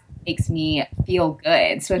 And that's what makes me feel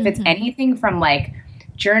good. So if it's anything from like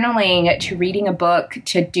journaling to reading a book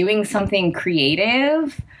to doing something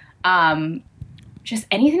creative, just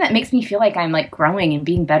anything that makes me feel like I'm like growing and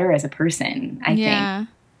being better as a person, I think.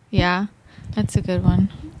 Yeah, that's a good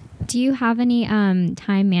one. Do you have any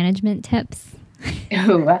time management tips?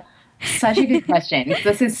 Ooh, such a good question.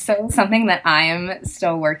 This is something that I am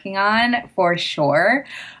still working on for sure.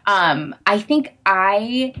 I think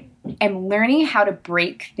I am learning how to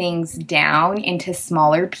break things down into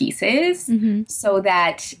smaller pieces so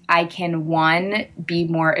that I can, one, be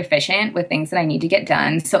more efficient with things that I need to get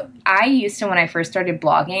done. So I used to, when I first started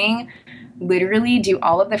blogging, literally do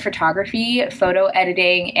all of the photography, photo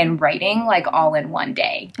editing, and writing like all in one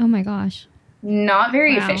day. Oh my gosh. Not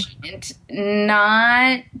very efficient,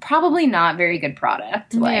 probably not very good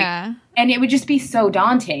product. And it would just be so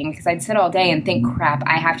daunting because I'd sit all day and think, crap,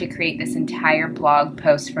 I have to create this entire blog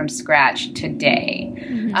post from scratch today.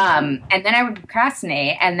 And then I would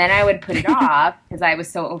procrastinate and then I would put it off because I was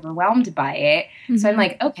so overwhelmed by it. So I'm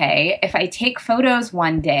like, okay, if I take photos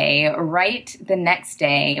one day, write the next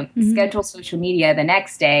day, schedule social media the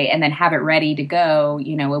next day, and then have it ready to go,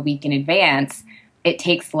 a week in advance, it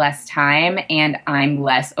takes less time and I'm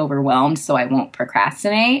less overwhelmed, so I won't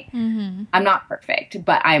procrastinate. I'm not perfect,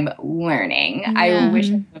 but I'm learning. I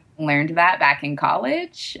wish I would have learned that back in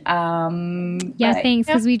college. Thanks,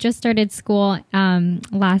 because we just started school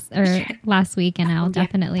last week, and I'll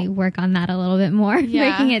definitely work on that a little bit more,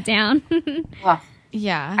 breaking it down. I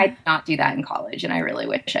did not do that in college, and I really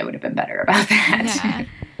wish I would have been better about that.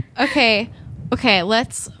 Okay,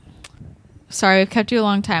 sorry, we've kept you a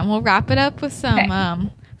long time. We'll wrap it up with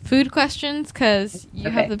some food questions because you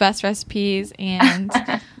have the best recipes and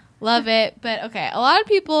love it. But okay, a lot of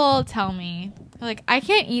people tell me, like, I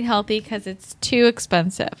can't eat healthy because it's too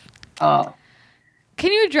expensive. Oh.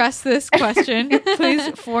 Can you address this question, please,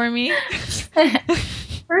 for me?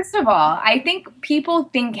 First of all, I think people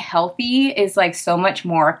think healthy is like so much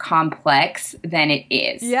more complex than it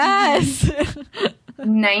is. Yes.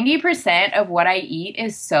 90% of what I eat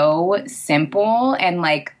is so simple and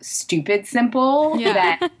like stupid simple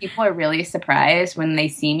that people are really surprised when they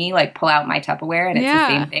see me like pull out my Tupperware and it's the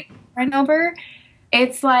same thing over and over.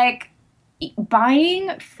 It's like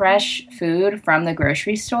buying fresh food from the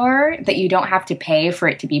grocery store that you don't have to pay for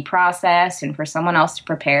it to be processed and for someone else to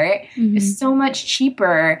prepare it is so much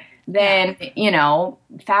cheaper than,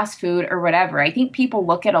 fast food or whatever. I think people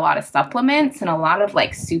look at a lot of supplements and a lot of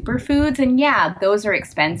like superfoods, and those are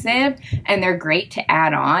expensive and they're great to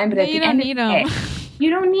add on, but at the end of the day, you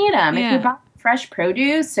don't need them. If you're buying fresh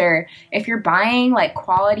produce or if you're buying like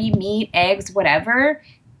quality meat, eggs, whatever,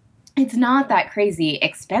 it's not that crazy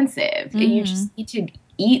expensive. You just need to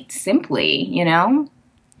eat simply,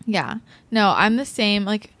 Yeah. No, I'm the same.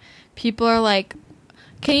 Like, people are like,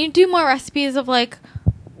 can you do more recipes of like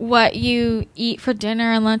what you eat for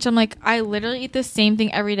dinner and lunch? I'm like, I literally eat the same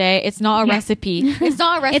thing every day. It's not a recipe. It's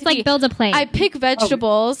not a recipe. It's like build a plate. I pick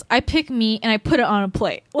vegetables, I pick meat, and I put it on a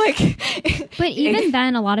plate. Like, but even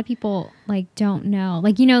then, a lot of people like don't know.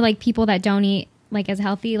 Like, like people that don't eat like as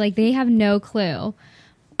healthy, like they have no clue.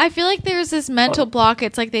 I feel like there's this mental block.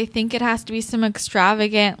 It's like they think it has to be some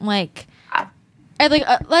extravagant, like,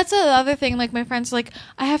 that's the other thing. Like, my friends are like,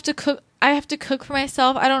 I have to cook for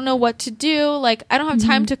myself. I don't know what to do. Like, I don't have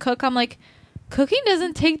time to cook. I'm like, cooking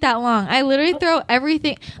doesn't take that long. I literally throw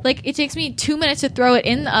everything. Like, it takes me 2 minutes to throw it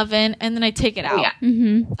in the oven and then I take it out.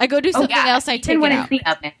 I go do something else and I take it out. When it's in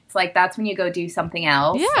the oven, it's like that's when you go do something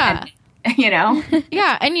else. Yeah.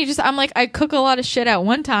 Yeah, and I'm like, I cook a lot of shit at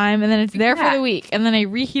one time and then it's there for the week and then I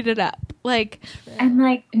reheat it up. Like, and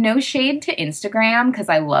like, no shade to Instagram because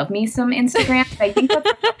I love me some Instagram. I think that's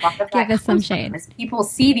a lot of that. Give us some shade. People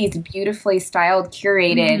see these beautifully styled,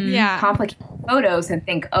 curated, complicated photos and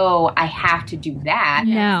think, oh, I have to do that.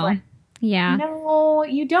 No. Like, no,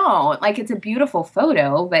 you don't. Like, it's a beautiful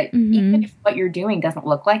photo, but even if what you're doing doesn't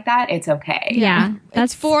look like that, it's okay. Yeah,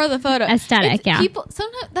 that's for the photo. Aesthetic, People,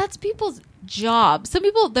 sometimes that's people's job. Some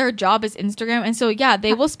people, their job is Instagram, and so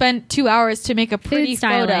they will spend 2 hours to make a pretty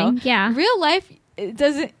photo. Yeah, real life, it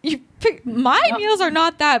doesn't. My meals are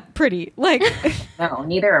not that pretty. Like, no,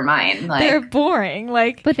 neither are mine. Like, they're boring.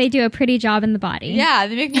 Like, but they do a pretty job in the body. Yeah,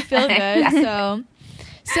 they make me feel good.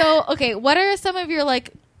 So okay, what are some of your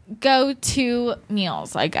like go-to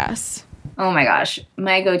meals, I guess? Oh my gosh.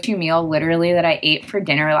 My go-to meal literally that I ate for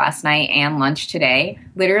dinner last night and lunch today,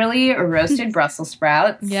 literally roasted Brussels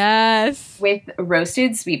sprouts Yes. with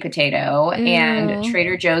roasted sweet potato and Ew.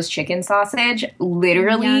 Trader Joe's chicken sausage.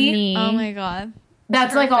 Literally, Yummy. Oh my God.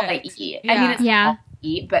 that's like all I Perfect. eat. Yeah. I mean, it's Yeah. all I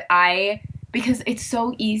eat, but because it's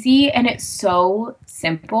so easy and it's so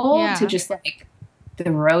simple Yeah. to just like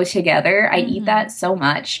throw together. I eat that so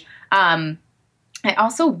much. I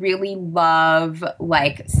also really love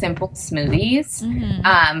like simple smoothies.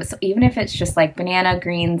 So even if it's just like banana,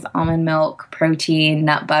 greens, almond milk, protein,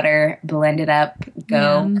 nut butter, blend it up,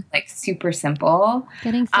 go, Yum. like super simple.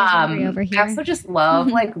 Getting so hungry over I here. also just love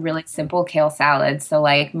like really simple kale salads. So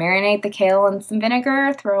like marinate the kale in some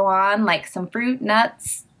vinegar, throw on like some fruit,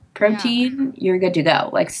 nuts, protein, you're good to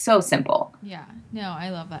go. Like so simple. Yeah. No,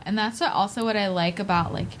 I love that. And that's also what I like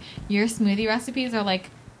about like your smoothie recipes are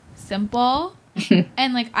like simple.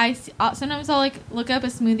 And like sometimes I'll like look up a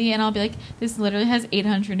smoothie and I'll be like, this literally has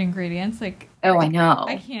 800 ingredients. Like, Oh, I know.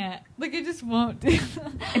 I can't. Like, it just won't do.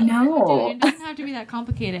 No. It doesn't have to be that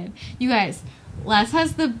complicated. You guys, Les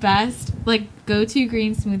has the best like go-to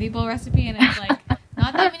green smoothie bowl recipe, and it's like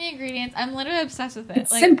not that many ingredients. I'm literally obsessed with it.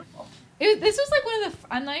 It's Like, simple. this was like one of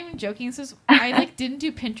the. I'm not even joking. This was I like didn't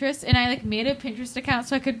do Pinterest, and I like made a Pinterest account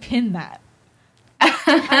so I could pin that.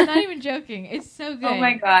 I'm not even joking. It's so good. Oh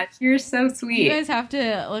my gosh, you're so sweet. You guys have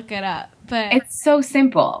to look it up. But It's so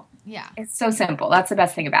simple. yeah, It's so simple. That's the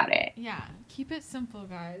best thing about it. yeah. Keep it simple,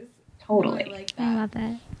 guys. Totally. I like I that.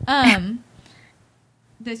 love it.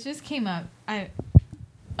 This just came up.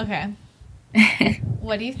 Okay.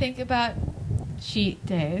 What do you think about cheat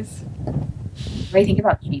days? What do you think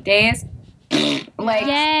about cheat days? Like,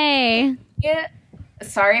 Yay. yeah,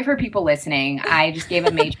 sorry for people listening. I just gave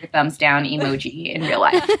a major thumbs down emoji in real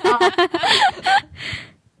life.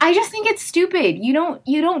 I just think it's stupid. You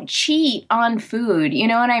don't cheat on food. You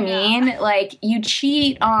know what I mean? Yeah. Like you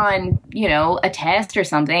cheat on, a test or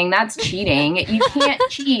something. That's cheating. You can't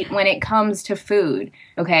cheat when it comes to food.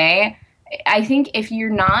 Okay? I think if you're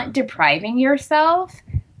not depriving yourself,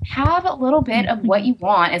 have a little bit of what you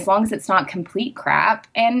want as long as it's not complete crap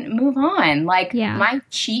and move on. Like Yeah. my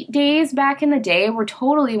cheat days back in the day were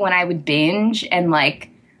totally when I would binge and like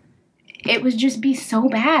it would just be so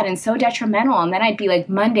bad and so detrimental. And then I'd be like,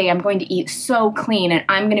 Monday, I'm going to eat so clean and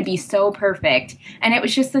I'm going to be so perfect. And it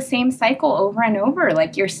was just the same cycle over and over.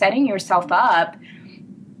 Like you're setting yourself up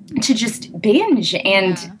to just binge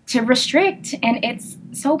and Yeah. to restrict. And it's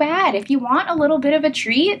so bad. If you want a little bit of a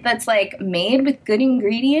treat that's like made with good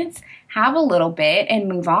ingredients, have a little bit and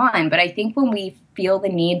move on. But I think when we feel the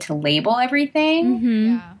need to label everything,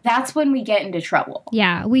 Mhm. that's when we get into trouble.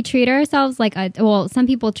 Yeah, we treat ourselves like some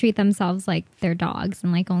people treat themselves like they're dogs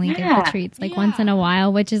and like only give Yeah. the treats like once in a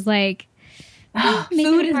while, which is like Make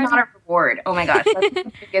Food it is hard not a reward. Oh my gosh, that's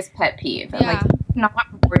my biggest pet peeve. I'm Yeah. like, not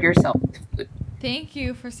reward yourself with food. Thank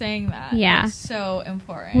you for saying that. Yeah. It's so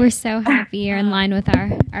important. we're so happy you're in line with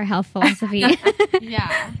our health philosophy.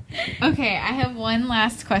 Yeah. Okay, I have one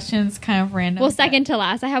last question. It's kind of random. Well, second to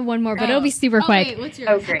last, I have one more, but it'll be super Oh, quick. Wait, what's yours?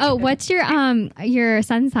 Oh, great. Oh, what's your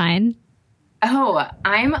sun sign? Oh,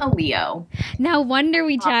 I'm a Leo. No wonder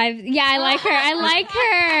we jive. Yeah, I like her. I like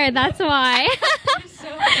her. That's why. You're so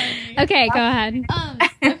funny. Okay, go ahead.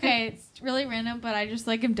 Okay, it's really random, but I just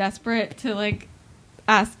like am desperate to like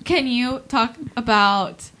ask. Can you talk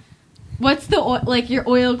about what's your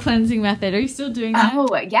oil cleansing method? Are you still doing that?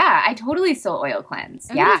 Oh, yeah, I totally still oil cleanse.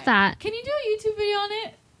 What Yeah. is that? Can you do a YouTube video on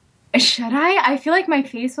it? Should I? I feel like my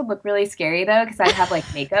face would look really scary though because I'd have like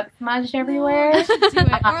makeup smudged everywhere. I should do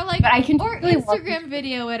it. Or like, But I can or totally walk Instagram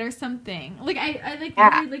video it or something. Like I like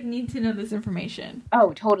Yeah. really like need to know this information.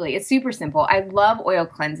 Oh, totally. It's super simple. I love oil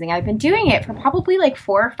cleansing. I've been doing it for probably like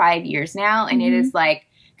 4 or 5 years now, and it has like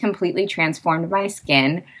completely transformed my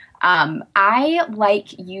skin. I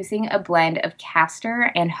like using a blend of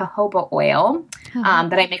castor and jojoba oil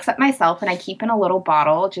that I mix up myself and I keep in a little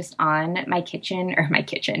bottle just on my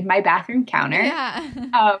bathroom counter.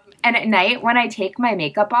 Yeah. And at night when I take my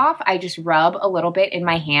makeup off, I just rub a little bit in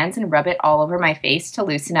my hands and rub it all over my face to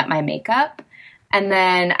loosen up my makeup. And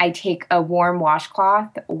then I take a warm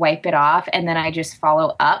washcloth, wipe it off, and then I just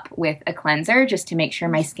follow up with a cleanser just to make sure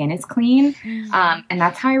my skin is clean. And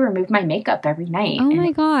that's how I remove my makeup every night. Oh And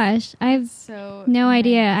my gosh. I've So no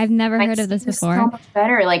idea. I've never my heard of this skin is before. So much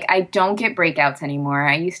better. Like I don't get breakouts anymore.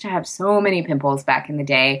 I used to have so many pimples back in the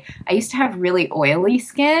day. I used to have really oily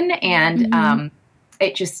skin, and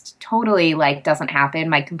it just totally like doesn't happen.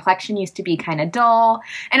 My complexion used to be kind of dull,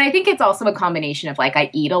 and I think it's also a combination of like I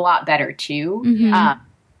eat a lot better too.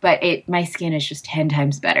 But my skin is just 10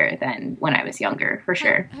 times better than when I was younger, for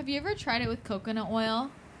sure. Have you ever tried it with coconut oil?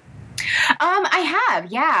 I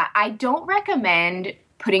have, yeah. I don't recommend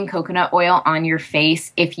putting coconut oil on your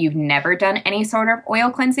face if you've never done any sort of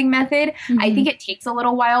oil cleansing method. I think it takes a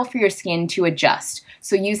little while for your skin to adjust.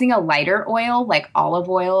 So using a lighter oil like olive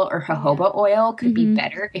oil or jojoba oil could be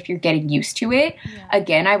better if you're getting used to it. Yeah.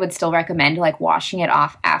 Again, I would still recommend like washing it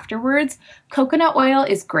off afterwards. Coconut oil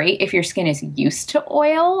is great if your skin is used to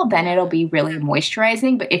oil, then it'll be really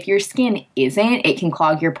moisturizing. But if your skin isn't, it can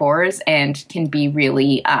clog your pores and can be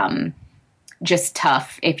really just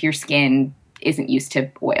tough if your skin isn't used to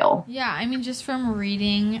oil. Yeah, I mean, just from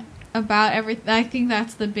reading about everything, I think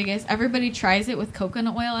that's the biggest. Everybody tries it with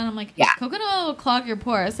coconut oil, and I'm like, yeah, coconut oil will clog your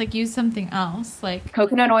pores. Like, use something else. Like,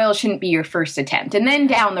 coconut oil shouldn't be your first attempt. And then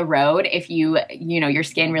down the road, if you know, your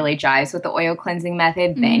skin really jives with the oil cleansing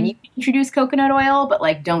method, then you can introduce coconut oil, but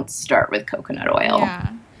like, don't start with coconut oil.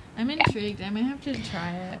 Yeah. I'm intrigued. I might have to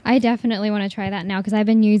try it. I definitely want to try that now because I've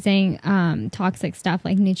been using toxic stuff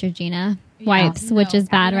like Neutrogena wipes, which is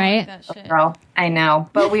bad, right? Like girl, I know,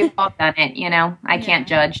 but we've all done it. You know, I can't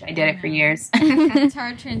judge. I did it for years. It's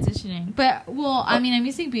hard transitioning, but I mean, I'm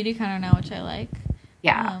using Beauty Counter now, which I like.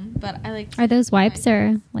 Yeah, but I like. Are those wipes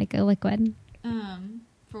or like a liquid?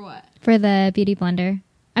 For what? For the beauty blender.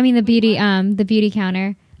 I mean the beauty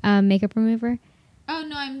counter makeup remover. Oh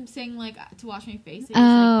no, I'm saying like to wash my face.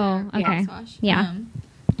 Okay. Wash. Yeah.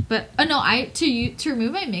 But no, to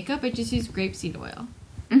remove my makeup, I just use grapeseed oil.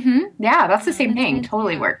 Yeah, that's the same thing.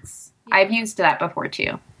 Totally works. Yeah. I've used that before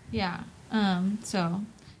too. Yeah. So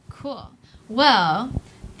cool. Well,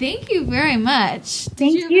 thank you very much.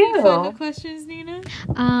 Thank Did you have any final questions, Nina?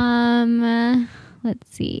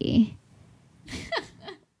 Let's see.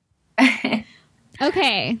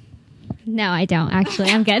 Okay. No, I don't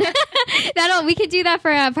actually. I'm good. We could do that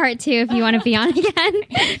for part 2 if you want to be on again.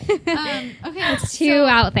 Okay, it's too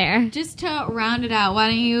out there. Just to round it out, why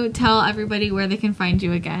don't you tell everybody where they can find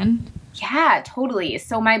you again? Yeah, totally.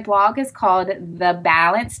 So my blog is called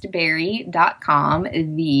thebalancedberry.com.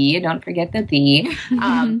 Don't forget the.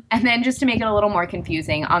 And then just to make it a little more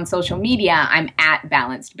confusing, on social media, I'm at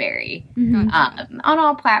balancedberry. On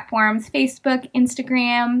all platforms, Facebook,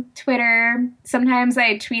 Instagram, Twitter. Sometimes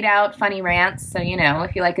I tweet out funny rants. So, you know,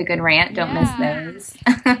 if you like a good rant, don't miss those.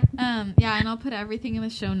 Yeah, and I'll put everything in the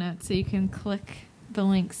show notes so you can click the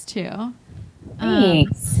links too.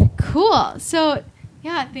 Thanks. Cool. So,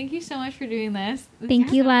 yeah, thank you so much for doing this.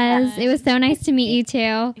 Thank you, Les. It was so nice to meet you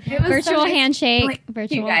too. Virtual handshake.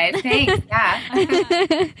 Virtual. You guys, thanks. Yeah. No,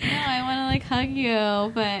 I want to like hug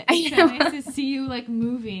you, but it's so nice to see you like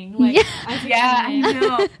moving. Like, I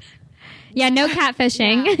know. Yeah, no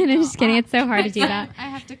catfishing. I'm just kidding. It's so hard to do that. I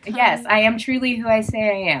have to come. Yes, I am truly who I say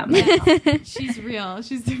I am. Yeah. She's real.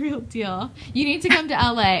 She's the real deal. You need to come to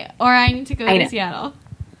LA, or I need to go to Seattle.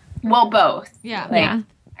 Well, both. Yeah.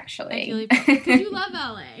 Actually. Because you love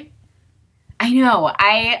LA. I know.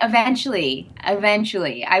 Eventually,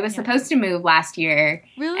 I was supposed to move last year.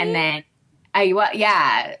 Really? And then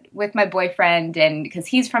with my boyfriend, and because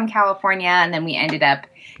he's from California, and then we ended up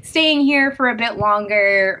staying here for a bit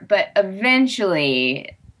longer, but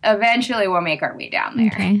eventually we'll make our way down there.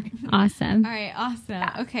 Okay. Awesome. All right. Awesome.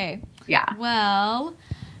 Yeah. Okay. Yeah. Well,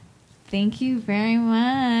 thank you very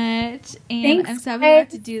much. And Thanks, I'm so happy we got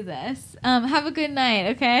to do this. Have a good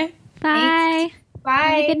night, okay? Bye. Thanks.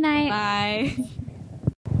 Bye. Good night. Bye.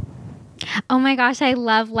 Oh my gosh, I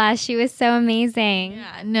love Les. She was so amazing.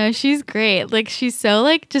 Yeah, no, she's great. Like, she's so,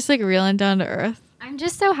 like, just, like, real and down to earth. I'm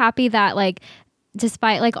just so happy that, like,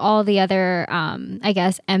 despite, like, all the other, I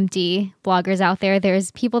guess, empty bloggers out there,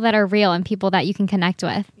 there's people that are real and people that you can connect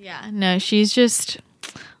with. Yeah, no, she's just...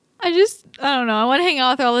 I don't know. I want to hang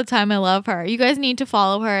out with her all the time. I love her. You guys need to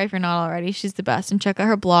follow her if you're not already. She's the best. And check out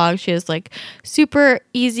her blog. She has like super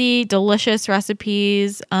easy, delicious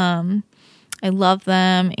recipes. I love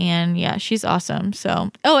them. And yeah, she's awesome.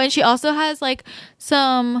 So, and she also has like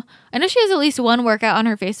I know she has at least one workout on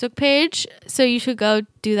her Facebook page. So you should go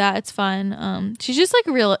do that. It's fun. She's just like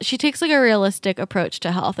she takes like a realistic approach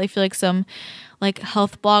to health. I feel like some like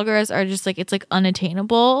health bloggers are just like, it's like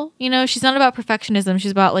unattainable. You know, she's not about perfectionism. She's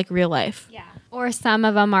about like real life. Yeah. Or some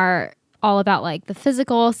of them are all about like the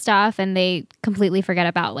physical stuff and they completely forget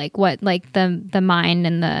about like what like the mind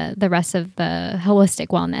and the rest of the holistic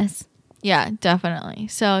wellness. Yeah, definitely.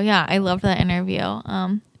 So yeah, I loved that interview.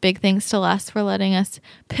 Big thanks to Les for letting us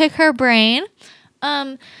pick her brain.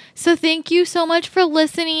 So thank you so much for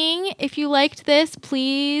listening. If you liked this,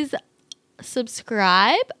 please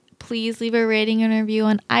subscribe. Please leave a rating and review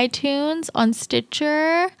on iTunes, on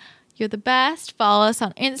Stitcher. You're the best. Follow us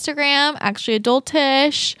on Instagram, Actually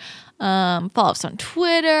Adultish. Follow us on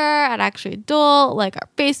Twitter at Actually Adult, like our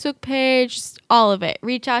Facebook page, just all of it.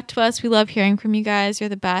 Reach out to us. We love hearing from you guys. You're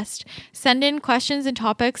the best. Send in questions and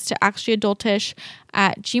topics to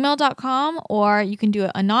actuallyadultish@gmail.com, or you can do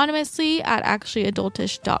it anonymously at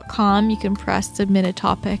actuallyadultish.com. You can press submit a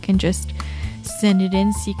topic and just send it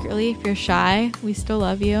in secretly if you're shy. We still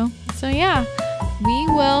love you. So yeah, we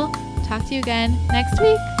will talk to you again next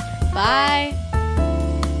week. Bye.